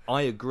honest.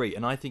 I agree,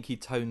 and I think he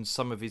tones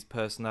some of his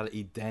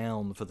personality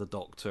down for the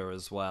Doctor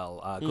as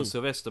well. Because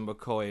Sylvester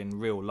McCoy in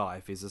real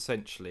life is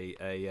essentially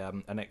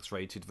an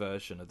X-rated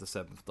version of the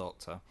Seventh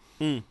Doctor.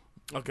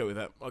 I'll go with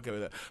that.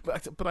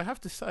 But I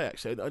have to say,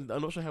 actually, I'm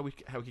not sure how we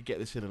could get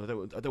this in, and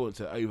I don't want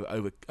to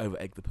over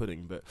egg the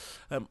pudding, but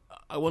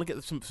I want to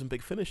get some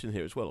big finish in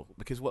here as well,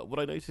 because what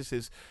I notice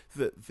is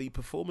that the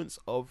performance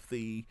of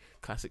the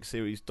classic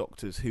series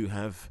Doctors who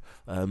have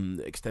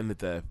extended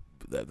their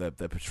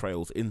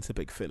portrayals into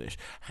Big Finish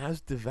has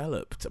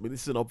developed.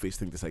 This is an obvious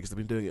thing to say because they've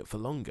been doing it for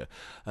longer,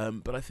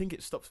 but I think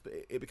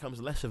it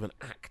becomes less of an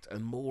act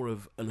and more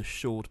of an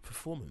assured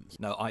performance.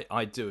 No,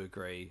 I do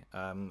agree,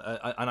 and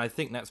I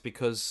think that's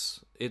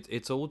because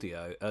it's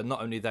audio.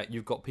 Not only that,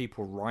 you've got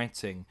people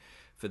writing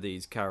for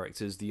these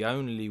characters. The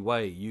only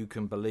way you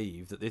can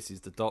believe that this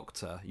is the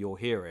Doctor you're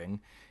hearing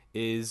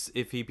is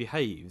if he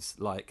behaves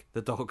like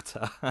the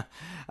Doctor,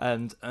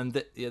 and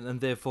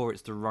therefore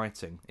it's the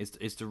writing.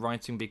 It's the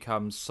writing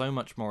becomes so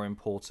much more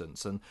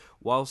important. And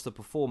whilst the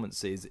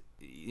performances,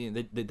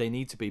 they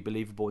need to be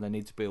believable and they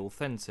need to be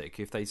authentic,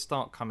 if they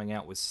start coming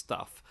out with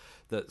stuff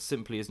that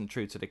simply isn't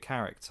true to the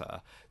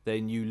character,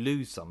 then you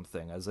lose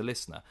something as a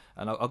listener.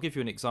 And I'll give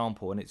you an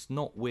example, and it's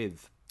not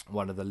with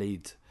one of the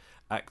lead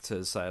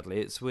actors,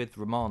 sadly. It's with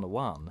Romana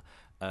One.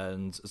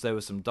 And there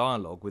was some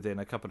dialogue within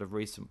a couple of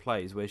recent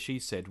plays where she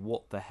said,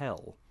 "What the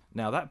hell?"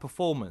 Now, that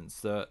performance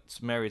that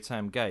Mary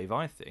Tam gave,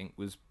 I think,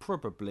 was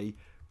probably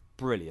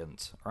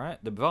brilliant, right?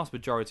 The vast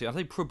majority, I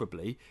say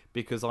probably,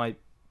 because I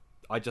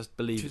just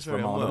believe it's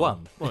Romana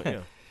One. Right,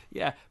 yeah.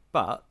 Yeah,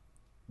 but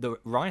the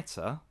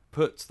writer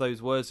puts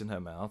those words in her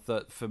mouth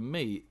that, for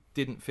me,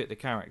 didn't fit the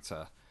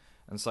character.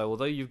 And so,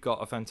 although you've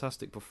got a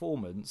fantastic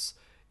performance,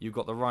 you've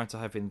got the writer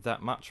having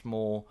that much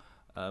more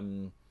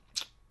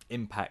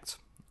impact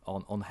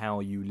on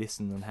how you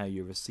listen and how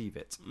you receive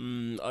it.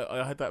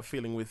 I had that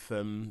feeling with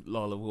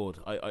Lala Ward.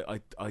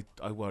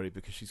 I worry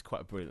because she's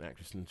quite a brilliant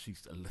actress and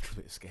she's a little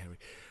bit scary.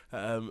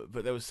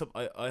 But there was some.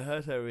 I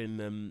heard her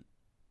in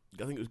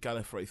I think it was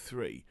Gallifrey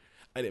 3,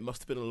 and it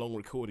must have been a long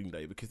recording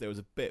day because there was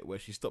a bit where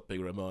she stopped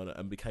being Romana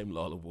and became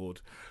Lala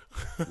Ward.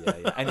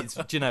 Yeah, and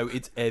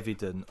it's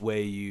evident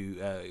where you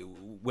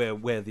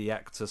where the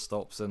actor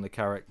stops and the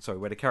character. Sorry,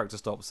 where the character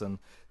stops and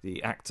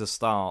the actor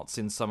starts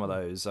in some of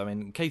those.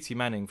 Katie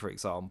Manning, for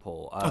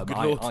example.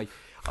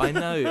 I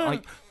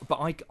know,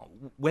 but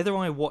whether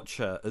I watch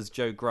her as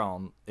Jo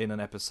Grant in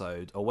an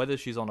episode or whether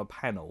she's on a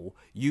panel,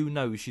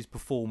 she's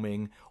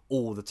performing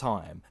all the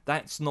time.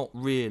 That's not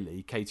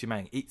really Katie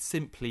Manning. It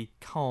simply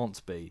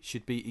can't be.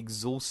 She'd be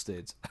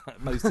exhausted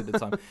most of the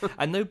time,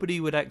 and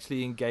nobody would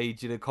actually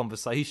engage in a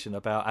conversation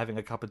about having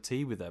a cup of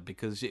tea with her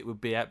because it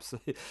would be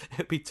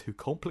it'd be too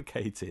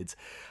complicated.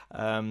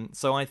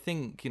 So I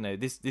think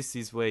this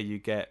is where you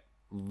get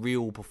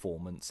real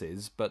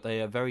performances, but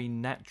they are very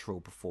natural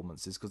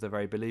performances because they're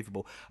very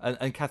believable.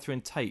 And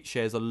Catherine Tate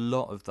shares a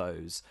lot of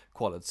those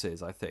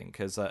qualities, I think,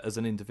 as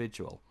an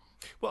individual.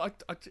 Well,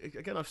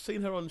 I've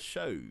seen her on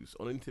shows,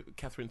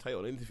 Catherine Tate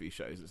on interview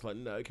shows. It's like,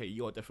 no, okay,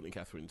 you are definitely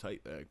Catherine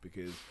Tate there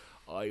because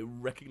I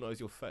recognise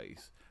your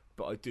face,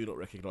 but I do not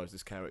recognise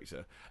this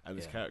character, and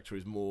this character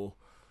is more.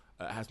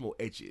 Has more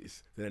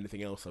edges than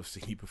anything else I've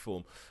seen you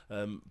perform.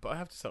 But I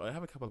have to say, I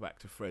have a couple of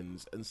actor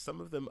friends, and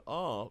some of them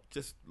are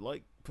just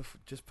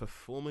just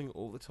performing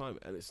all the time.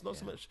 And it's not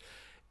so much.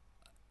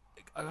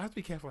 I have to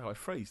be careful how I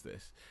phrase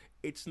this.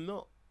 It's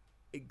not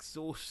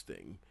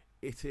exhausting.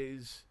 It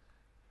is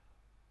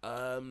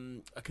a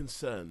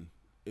concern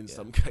in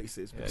some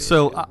cases. Yeah.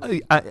 So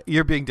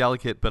you're being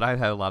delicate, but I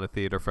had a lot of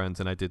theater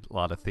friends, and I did a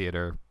lot of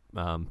theater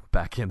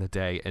back in the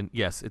day. And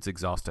yes, it's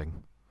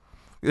exhausting.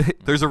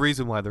 There's a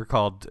reason why they're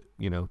called,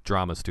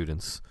 drama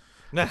students.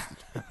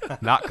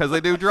 Not because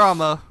they do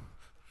drama.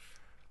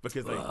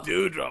 Because they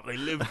do drama, they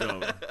live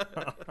drama.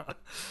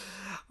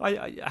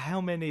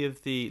 How many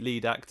of the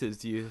lead actors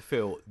do you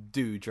feel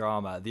do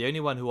drama? The only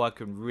one who I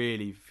can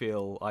really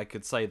feel I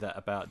could say that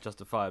about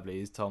justifiably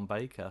is Tom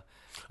Baker.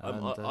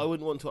 I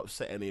wouldn't want to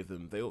upset any of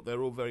them.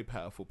 They're all very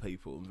powerful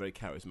people and very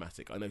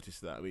charismatic. I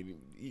noticed that. I mean,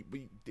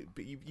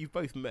 you've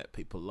both met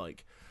people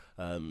like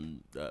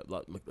Senator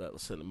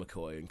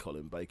McCoy and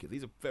Colin Baker.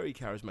 These are very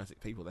charismatic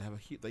people.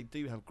 They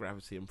do have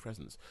gravity and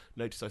presence.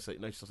 Notice I say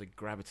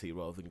gravity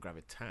rather than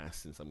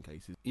gravitas in some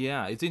cases.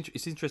 Yeah,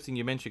 it's interesting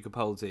you mentioned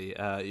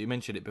Capaldi. You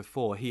mentioned it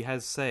before. He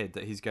has said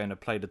that he's going to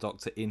play the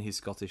Doctor in his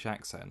Scottish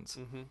accent.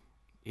 Mm-hmm.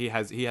 He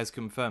has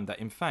confirmed that.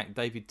 In fact,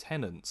 David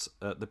Tennant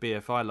at the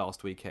BFI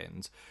last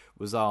weekend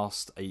was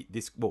asked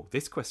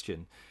this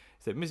question.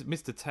 He said,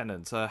 Mr.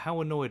 Tennant,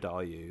 how annoyed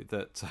are you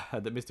that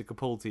Mr.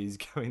 Capaldi is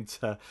going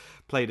to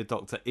play the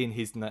Doctor in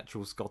his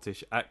natural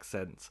Scottish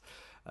accent?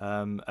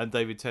 And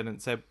David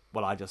Tennant said,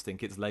 well, I just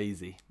think it's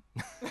lazy.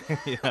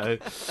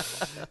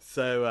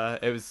 So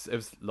it was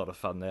a lot of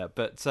fun there.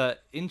 But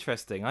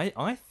interesting.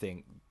 I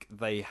think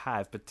they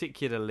have,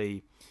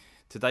 particularly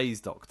today's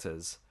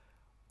Doctors,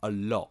 a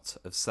lot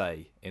of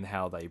say in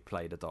how they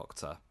play the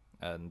Doctor.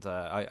 And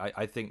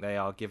I think they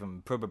are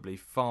given probably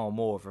far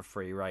more of a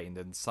free rein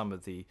than some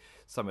of the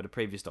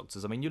previous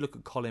Doctors. I mean, you look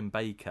at Colin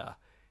Baker;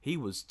 he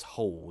was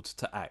told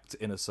to act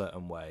in a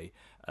certain way,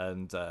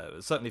 and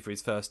certainly for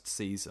his first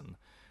season.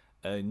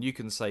 And you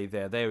can say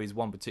there is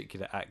one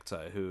particular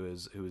actor who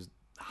is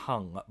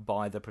hung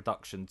by the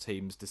production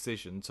team's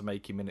decision to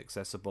make him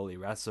inaccessible,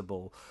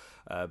 irascible,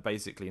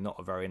 basically not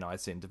a very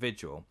nice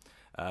individual.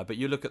 But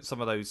you look at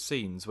some of those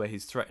scenes where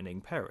he's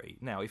threatening Perry.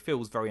 Now, it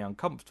feels very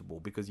uncomfortable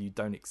because you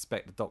don't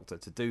expect the Doctor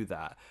to do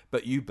that,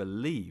 but you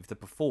believe the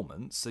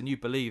performance and you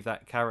believe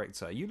that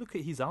character. You look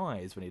at his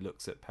eyes when he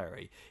looks at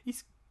Perry.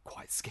 He's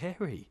quite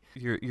scary.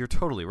 You're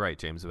totally right,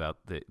 James, about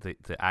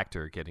the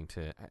actor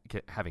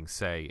having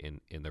say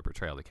in their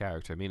portrayal of the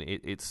character. I mean,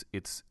 it's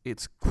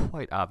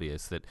quite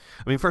obvious that.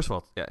 I mean, first of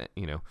all,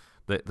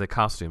 the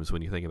costumes.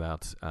 When you think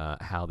about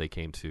how they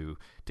came to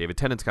David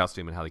Tennant's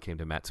costume and how they came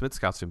to Matt Smith's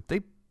costume,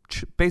 they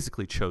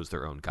basically chose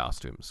their own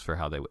costumes for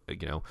how they,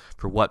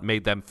 for what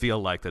made them feel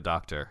like the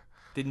Doctor.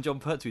 Didn't John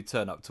Pertwee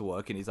turn up to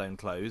work in his own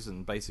clothes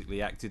and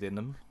basically acted in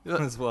them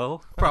as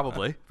well?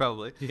 Probably.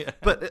 Yeah.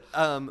 But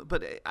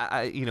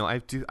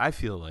I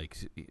feel like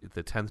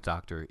the 10th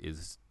Doctor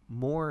is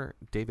more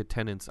David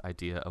Tennant's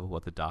idea of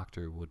what the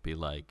Doctor would be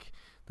like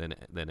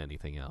than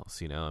anything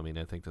else. I mean,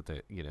 I think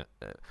that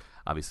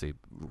obviously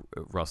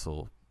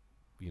Russell,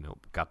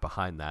 got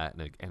behind that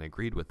and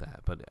agreed with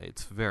that, but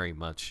it's very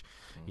much,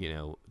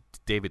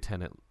 David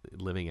Tennant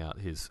living out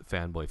his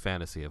fanboy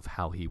fantasy of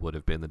how he would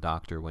have been the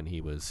Doctor when he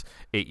was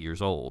 8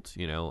 years old,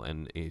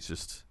 and he's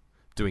just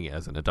doing it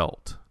as an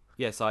adult.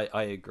 Yes, I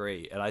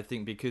agree. And I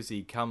think because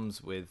he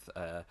comes with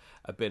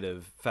a bit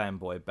of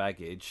fanboy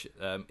baggage,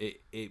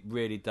 it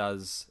really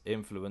does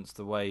influence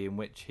the way in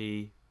which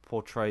he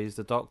portrays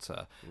the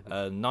Doctor.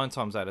 9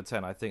 times out of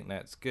 10, I think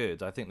that's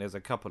good. I think there's a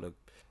couple of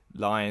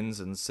lines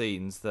and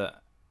scenes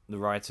that the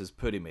writers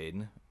put him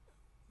in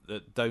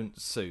that don't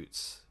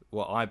suit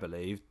what I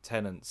believe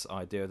Tennant's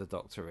idea of the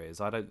Doctor is.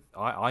 I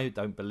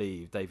don't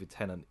believe David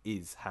Tennant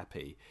is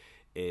happy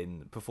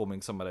in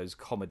performing some of those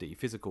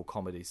physical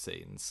comedy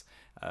scenes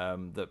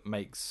that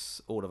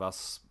makes all of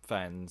us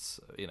fans,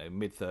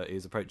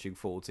 mid-30s approaching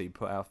 40,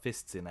 put our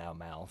fists in our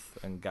mouth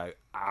and go,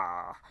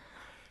 ah,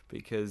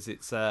 because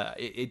it's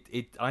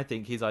I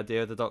think his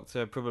idea of the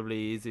Doctor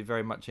probably is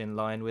very much in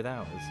line with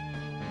ours.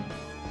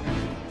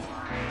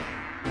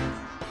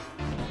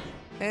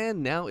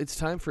 And now it's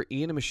time for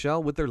Ian and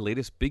Michelle with their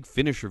latest Big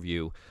Finish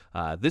review.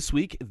 This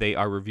week, they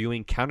are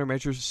reviewing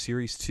Countermeasures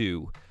Series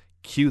 2.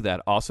 Cue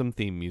that awesome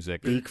theme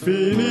music. Big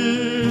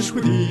Finish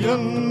with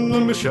Ian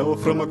and Michelle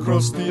from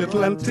across the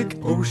Atlantic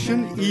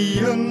Ocean.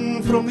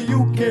 Ian from the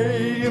UK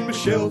and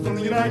Michelle from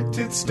the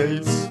United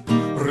States.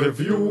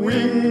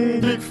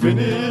 Reviewing Big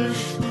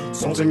Finish,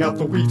 sorting out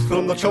the wheat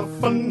from the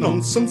chaff and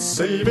nonsense,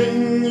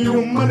 saving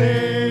you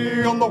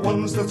money on the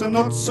ones that are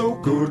not so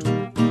good.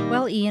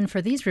 Well, Ian,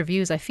 for these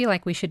reviews, I feel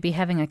like we should be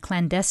having a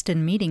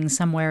clandestine meeting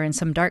somewhere in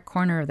some dark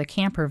corner of the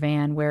camper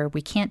van where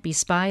we can't be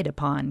spied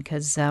upon,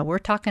 because we're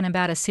talking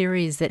about a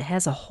series that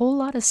has a whole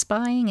lot of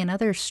spying and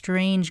other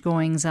strange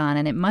goings-on,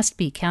 and it must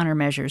be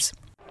Countermeasures.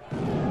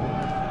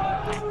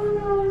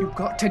 You've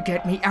got to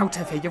get me out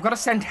of here. You've got to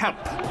send help.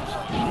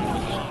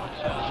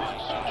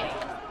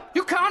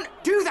 You can't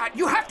do that.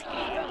 You have to...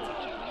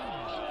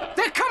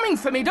 They're coming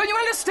for me. Don't you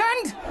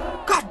understand?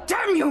 God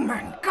damn you,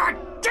 man. God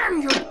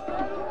damn you.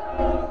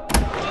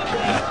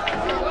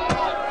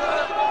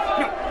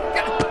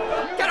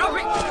 Get off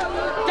me!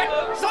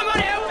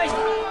 Somebody help me!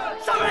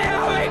 Somebody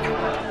help me!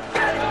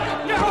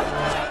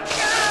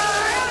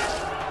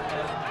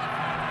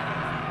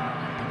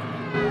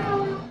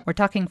 We're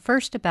talking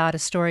first about a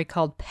story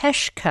called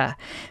Peshka,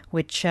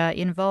 which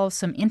involves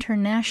some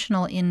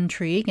international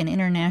intrigue and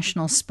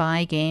international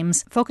spy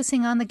games,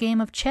 focusing on the game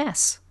of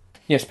chess.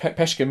 Yes,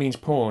 Peshka means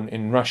pawn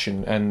in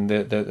Russian, and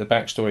the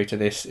backstory to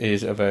this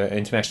is of an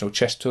international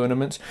chess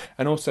tournament,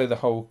 and also the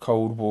whole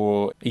Cold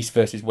War East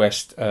versus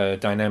West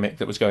dynamic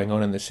that was going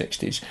on in the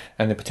 60s,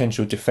 and the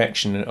potential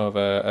defection of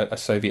a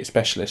Soviet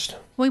specialist.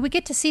 Well, we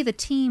get to see the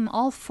team,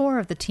 all four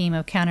of the team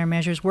of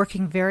countermeasures,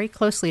 working very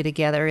closely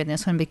together in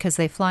this one because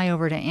they fly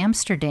over to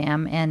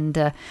Amsterdam and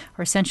are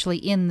essentially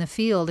in the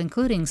field,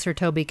 including Sir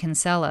Toby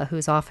Kinsella,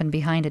 who's often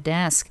behind a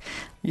desk.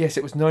 Yes,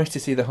 it was nice to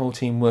see the whole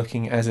team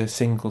working as a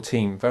single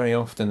team. Very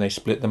often they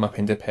split them up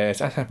into pairs.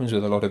 That happens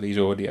with a lot of these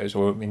audios,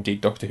 or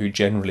indeed Doctor Who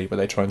generally, where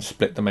they try and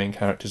split the main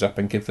characters up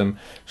and give them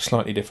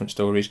slightly different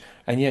stories.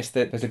 And yes,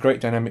 there's a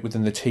great dynamic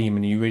within the team,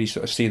 and you really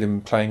sort of see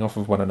them playing off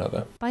of one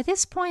another. By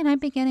this point, I'm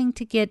beginning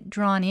to get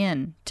drawn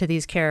in to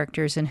these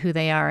characters and who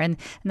they are. And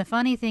the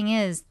funny thing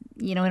is,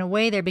 in a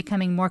way, they're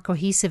becoming more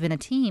cohesive in a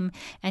team,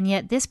 and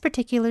yet this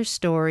particular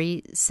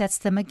story sets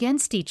them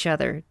against each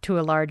other to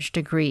a large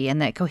degree,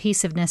 and that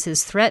cohesiveness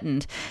is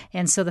threatened.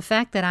 And so the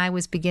fact that I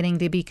was beginning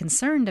to be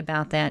concerned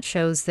about that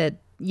shows that,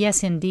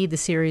 yes, indeed, the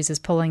series is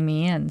pulling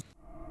me in.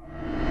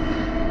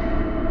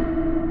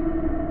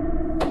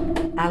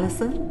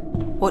 Alison?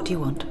 What do you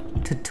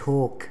want? To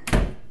talk.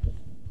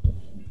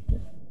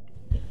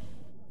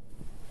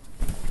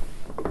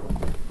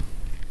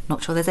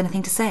 Not sure there's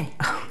anything to say.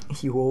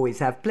 You always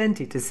have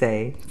plenty to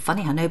say.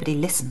 Funny how nobody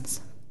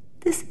listens.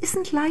 This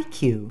isn't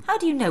like you. How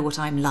do you know what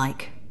I'm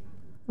like?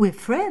 We're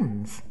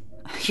friends.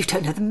 You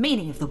don't know the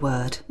meaning of the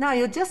word. Now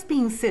you're just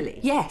being silly.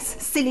 Yes,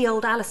 silly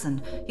old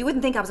Alison. You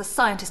wouldn't think I was a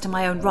scientist in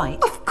my own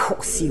right. Of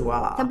course you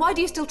are. Then why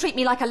do you still treat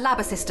me like a lab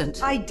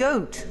assistant? I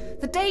don't.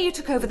 The day you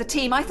took over the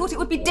team, I thought it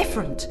would be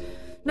different.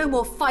 No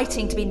more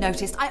fighting to be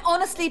noticed. I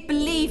honestly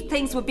believed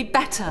things would be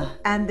better.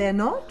 And they're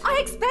not? I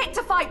expect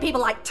to fight people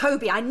like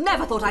Toby. I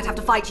never thought I'd have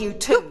to fight you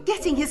too. You're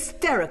getting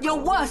hysterical.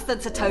 You're worse than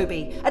Sir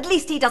Toby. At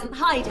least he doesn't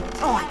hide it.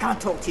 Oh, I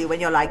can't talk to you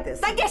when you're like this.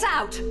 Then get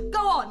out!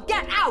 Go on,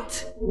 get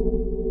out!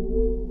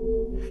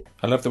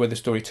 I love the way the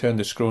story turned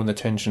the screw on the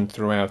tension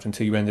throughout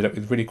until you ended up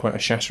with really quite a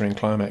shattering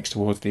climax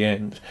towards the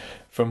end,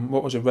 from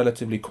what was a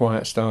relatively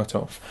quiet start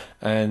off.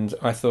 And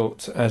I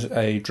thought, as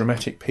a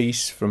dramatic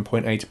piece from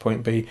point A to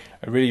point B,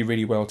 a really,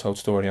 really well told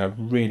story. I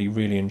really,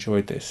 really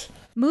enjoyed this.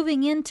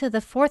 Moving into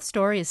the fourth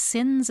story is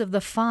Sins of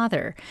the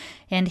Father.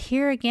 And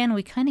here again,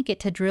 we kind of get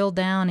to drill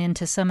down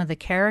into some of the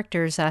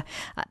characters.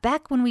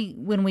 Back when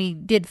we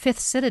did Fifth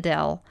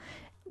Citadel,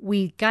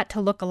 we got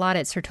to look a lot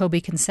at Sir Toby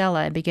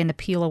Kinsella and begin to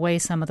peel away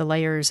some of the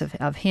layers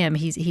of him.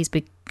 He's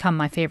become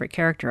my favorite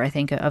character, I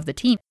think, of the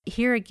team.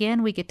 Here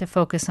again, we get to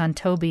focus on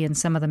Toby and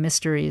some of the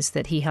mysteries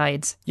that he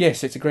hides.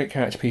 Yes, it's a great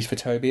character piece for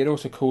Toby. It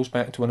also calls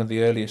back to one of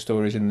the earlier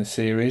stories in the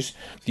series.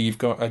 You've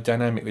got a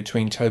dynamic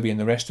between Toby and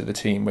the rest of the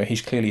team where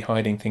he's clearly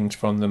hiding things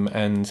from them,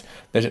 and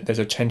there's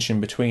a tension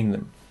between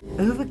them.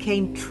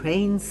 Overcame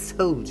trained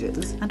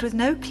soldiers. And with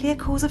no clear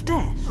cause of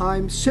death.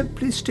 I'm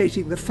simply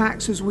stating the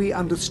facts as we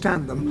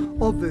understand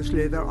them.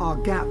 Obviously, there are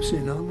gaps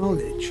in our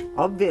knowledge.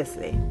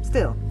 Obviously.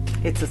 Still,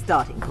 it's a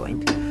starting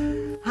point.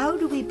 How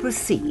do we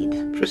proceed?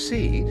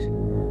 Proceed?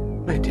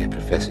 My dear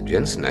Professor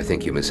Jensen, I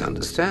think you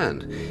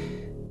misunderstand.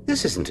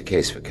 This isn't a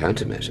case for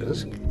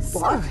countermeasures.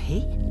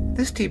 Sorry?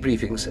 This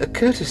debriefing's a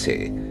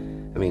courtesy,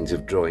 a means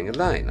of drawing a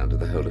line under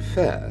the whole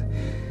affair.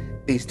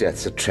 These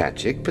deaths are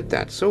tragic, but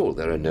that's all.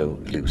 There are no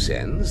loose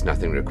ends,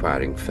 nothing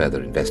requiring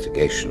further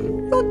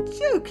investigation. You're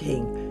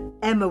joking.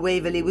 Emma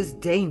Waverley was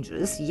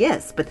dangerous,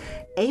 yes, but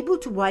able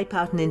to wipe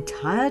out an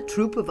entire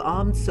troop of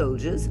armed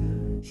soldiers?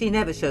 She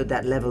never showed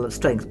that level of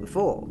strength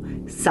before.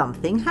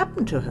 Something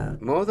happened to her.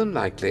 More than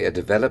likely a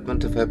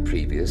development of her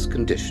previous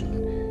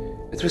condition.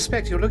 With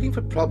respect, you're looking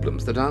for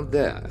problems that aren't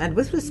there. And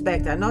with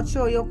respect, I'm not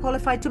sure you're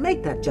qualified to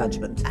make that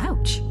judgment.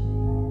 Ouch.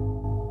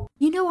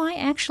 I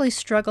actually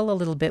struggle a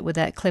little bit with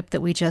that clip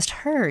that we just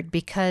heard,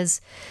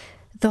 because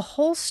the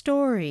whole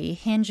story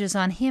hinges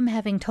on him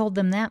having told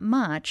them that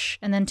much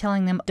and then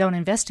telling them don't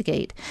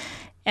investigate.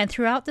 And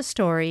throughout the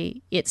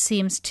story, it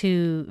seems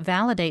to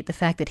validate the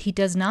fact that he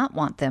does not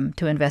want them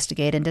to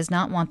investigate and does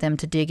not want them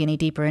to dig any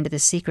deeper into the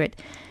secret.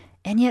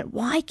 And yet,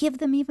 why give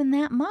them even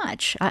that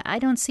much? I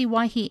don't see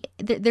why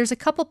there's a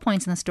couple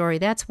points in the story.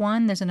 That's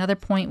one. There's another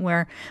point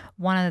where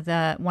one of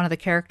the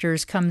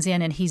characters comes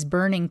in and he's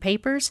burning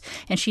papers,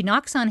 and she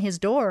knocks on his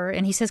door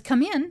and he says,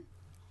 "Come in."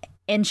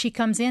 And she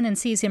comes in and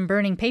sees him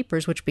burning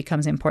papers, which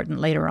becomes important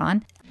later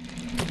on.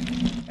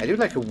 I do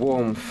like a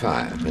warm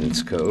fire when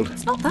it's cold.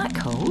 It's not that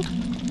cold.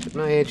 At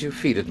my age, you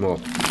feed it more.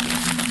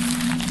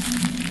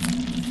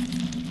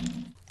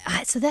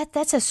 So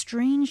that's a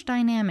strange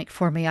dynamic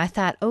for me. I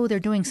thought, they're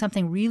doing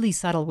something really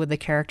subtle with the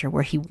character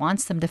where he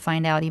wants them to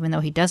find out even though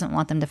he doesn't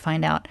want them to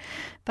find out.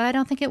 But I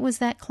don't think it was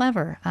that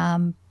clever.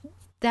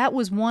 that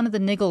was one of the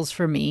niggles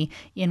for me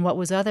in what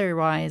was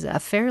otherwise a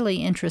fairly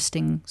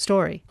interesting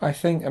story. I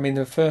think,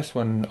 the first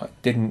one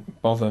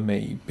didn't bother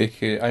me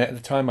because at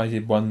the time I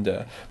did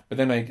wonder, but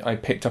then I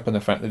picked up on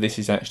the fact that this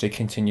is actually a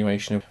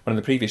continuation of one of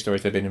the previous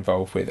stories they've been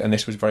involved with, and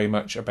this was very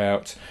much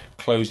about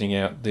closing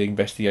out the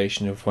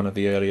investigation of one of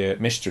the earlier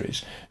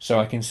mysteries. So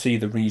I can see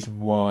the reason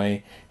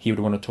why he would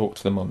want to talk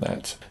to them on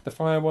that. The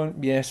fire one,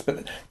 yes,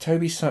 but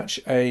Toby's such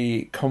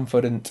a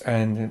confident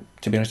and,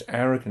 to be honest,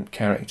 arrogant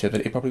character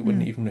that it probably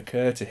wouldn't even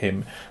occur to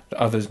him that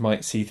others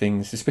might see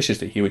things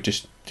suspiciously. He would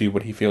just do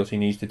what he feels he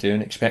needs to do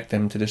and expect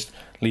them to just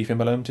leave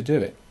him alone to do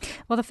it.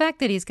 Well, the fact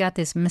that he's got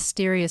this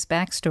mysterious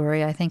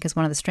backstory, I think, is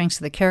one of the strengths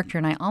of the character,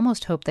 and I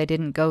almost hope they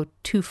didn't go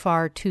too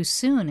far too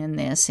soon in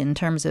this in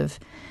terms of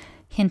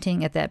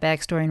hinting at that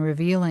backstory and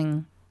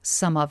revealing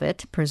some of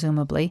it,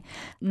 presumably.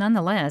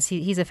 Nonetheless,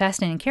 he's a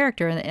fascinating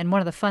character, and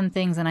one of the fun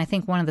things, and I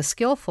think one of the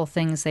skillful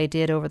things they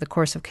did over the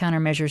course of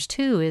Countermeasures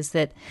 2 is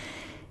that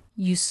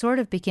you sort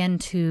of begin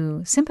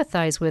to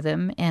sympathize with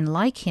him and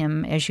like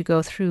him as you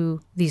go through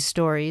these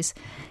stories.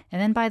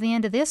 And then by the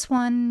end of this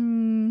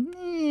one,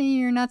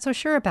 you're not so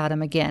sure about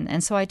him again.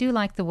 And so I do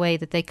like the way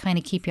that they kind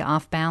of keep you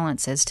off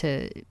balance as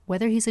to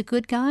whether he's a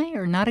good guy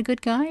or not a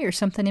good guy or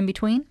something in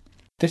between.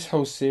 This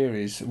whole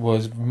series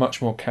was much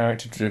more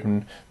character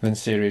driven than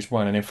Series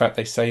 1, and in fact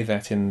they say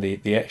that in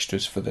the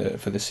extras for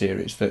the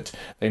series, that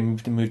they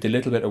moved a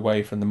little bit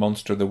away from the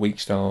monster of the week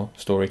style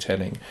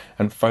storytelling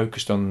and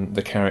focused on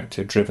the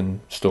character driven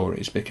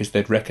stories, because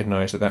they'd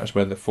recognised that was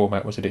where the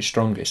format was at its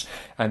strongest,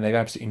 and they've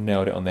absolutely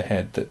nailed it on the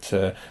head,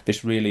 that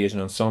this really is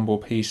an ensemble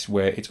piece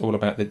where it's all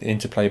about the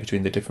interplay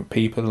between the different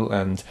people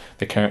and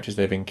the characters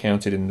they've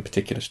encountered in the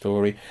particular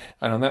story,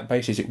 and on that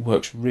basis it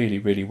works really,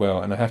 really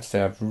well. And I have to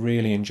say I've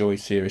really enjoyed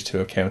Series 2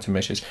 of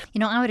Countermeasures.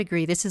 I would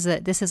agree. This is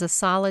a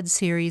solid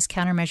series.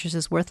 Countermeasures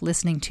is worth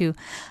listening to.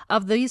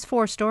 Of these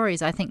 4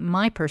 stories, I think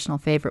my personal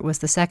favorite was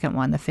the second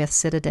one, The Fifth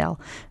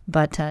Citadel.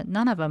 But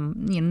none of them,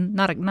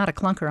 not a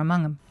clunker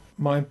among them.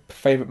 My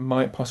favourite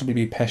might possibly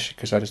be Pesci,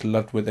 because I just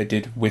loved what they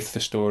did with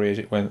the story as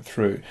it went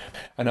through.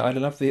 And I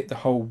love the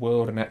whole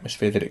world and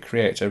atmosphere that it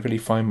creates. I really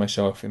find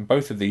myself in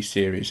both of these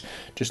series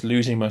just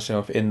losing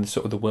myself in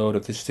sort of the world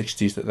of the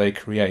 60s that they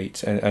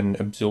create and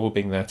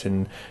absorbing that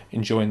and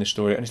enjoying the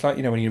story. And it's like,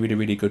 when you read a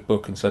really good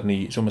book and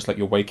suddenly it's almost like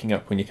you're waking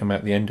up when you come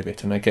out the end of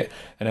it. And I get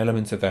an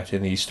element of that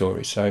in these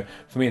stories. So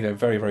for me, they're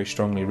very, very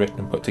strongly written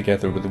and put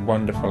together with a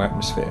wonderful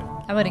atmosphere.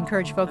 I would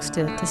encourage folks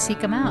to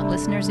seek them out.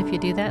 Listeners, if you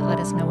do that, let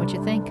us know what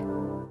you think.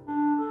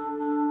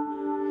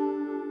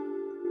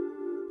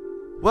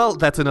 Well,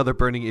 that's another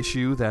burning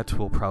issue that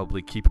will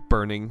probably keep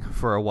burning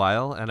for a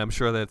while, and I'm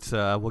sure that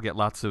we'll get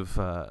lots of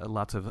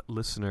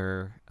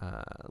listener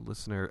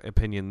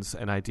opinions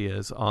and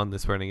ideas on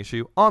this burning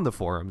issue on the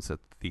forums at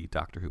the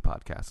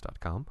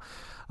DoctorWhoPodcast.com.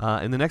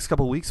 In the next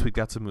couple of weeks, we've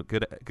got some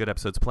good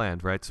episodes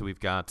planned, right? So we've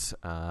got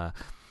a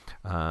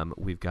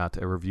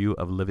review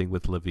of Living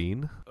with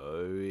Levine.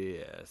 Oh,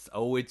 yes.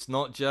 Oh, it's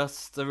not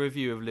just a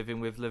review of Living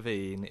with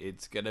Levine.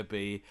 It's going to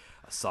be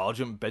a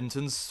Sergeant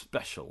Benton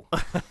special.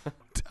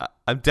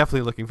 I'm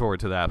definitely looking forward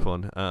to that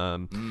one,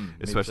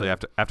 especially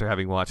after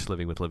having watched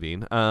Living with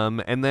Levine.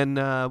 And then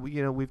we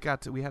had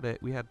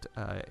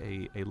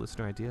a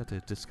listener idea to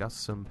discuss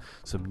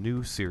some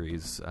new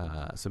series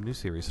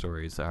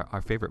stories,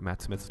 our favorite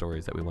Matt Smith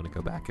stories that we want to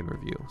go back and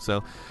review.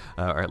 So,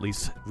 or at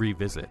least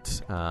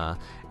revisit.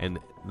 And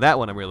that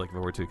one I'm really looking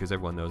forward to because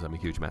everyone knows I'm a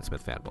huge Matt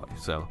Smith fanboy.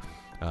 So,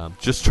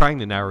 just trying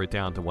to narrow it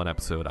down to one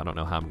episode. I don't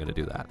know how I'm going to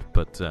do that,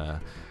 but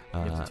you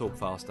have to talk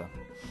faster.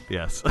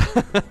 Yes.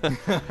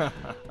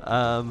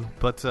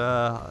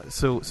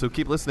 So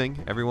keep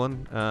listening,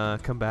 everyone.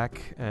 Come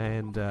back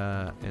and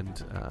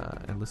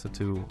listen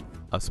to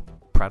us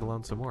prattle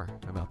on some more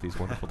about these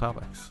wonderful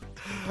topics.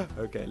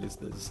 Okay,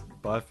 listeners.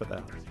 Bye for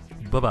now.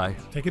 Bye-bye.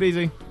 Take it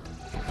easy.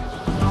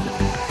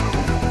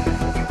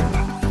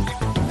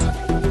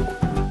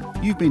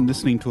 You've been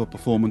listening to a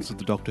performance of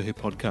the Doctor Who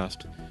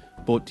podcast,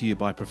 brought to you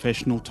by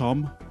Professional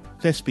Tom,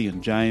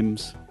 Thespian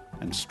James,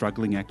 and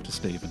struggling actor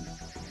Stephen.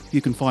 You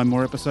can find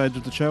more episodes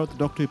of the show at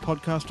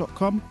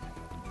thedoctorwhopodcast.com,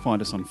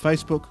 find us on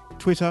Facebook,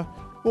 Twitter,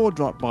 or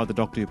drop by the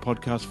Doctor Who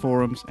Podcast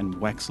forums and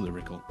wax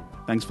lyrical.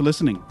 Thanks for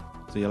listening.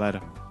 See you later.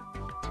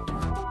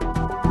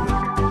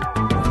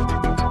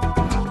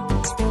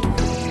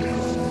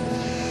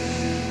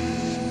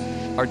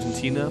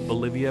 Argentina,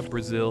 Bolivia,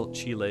 Brazil,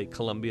 Chile,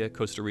 Colombia,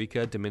 Costa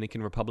Rica,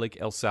 Dominican Republic,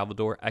 El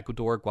Salvador,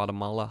 Ecuador,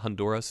 Guatemala,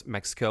 Honduras,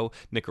 Mexico,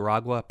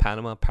 Nicaragua,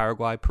 Panama,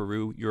 Paraguay,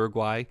 Peru,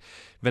 Uruguay,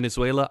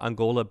 Venezuela,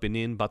 Angola,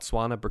 Benin,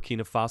 Botswana,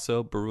 Burkina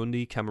Faso,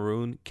 Burundi,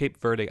 Cameroon, Cape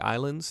Verde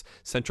Islands,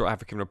 Central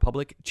African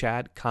Republic,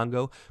 Chad,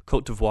 Congo,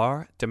 Cote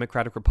d'Ivoire,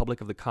 Democratic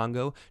Republic of the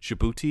Congo,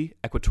 Djibouti,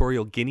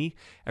 Equatorial Guinea,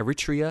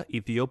 Eritrea,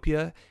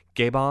 Ethiopia,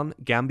 Gabon,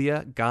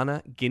 Gambia,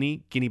 Ghana,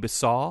 Guinea,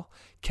 Guinea-Bissau,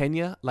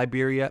 Kenya,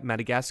 Liberia,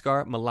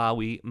 Madagascar,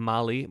 Malawi,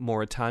 Mali,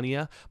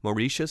 Mauritania,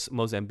 Mauritius,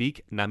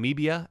 Mozambique,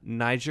 Namibia,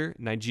 Niger,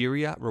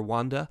 Nigeria,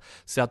 Rwanda,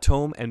 Sao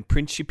Tome and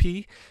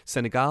Principe,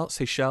 Senegal,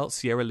 Seychelles,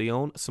 Sierra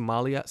Leone,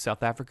 Somalia,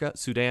 South Africa,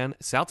 Sudan,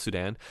 South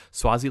Sudan,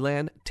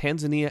 Swaziland,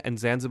 Tanzania and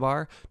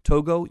Zanzibar,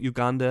 Togo,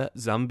 Uganda,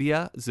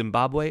 Zambia,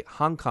 Zimbabwe,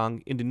 Hong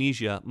Kong,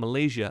 Indonesia,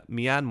 Malaysia,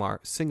 Myanmar,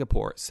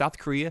 Singapore, South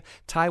Korea,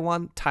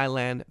 Taiwan,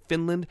 Thailand,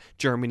 Finland,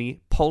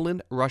 Germany,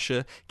 Poland,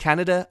 Russia,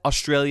 Canada,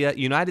 Australia,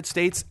 United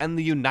States, and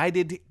the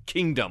United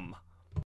Kingdom.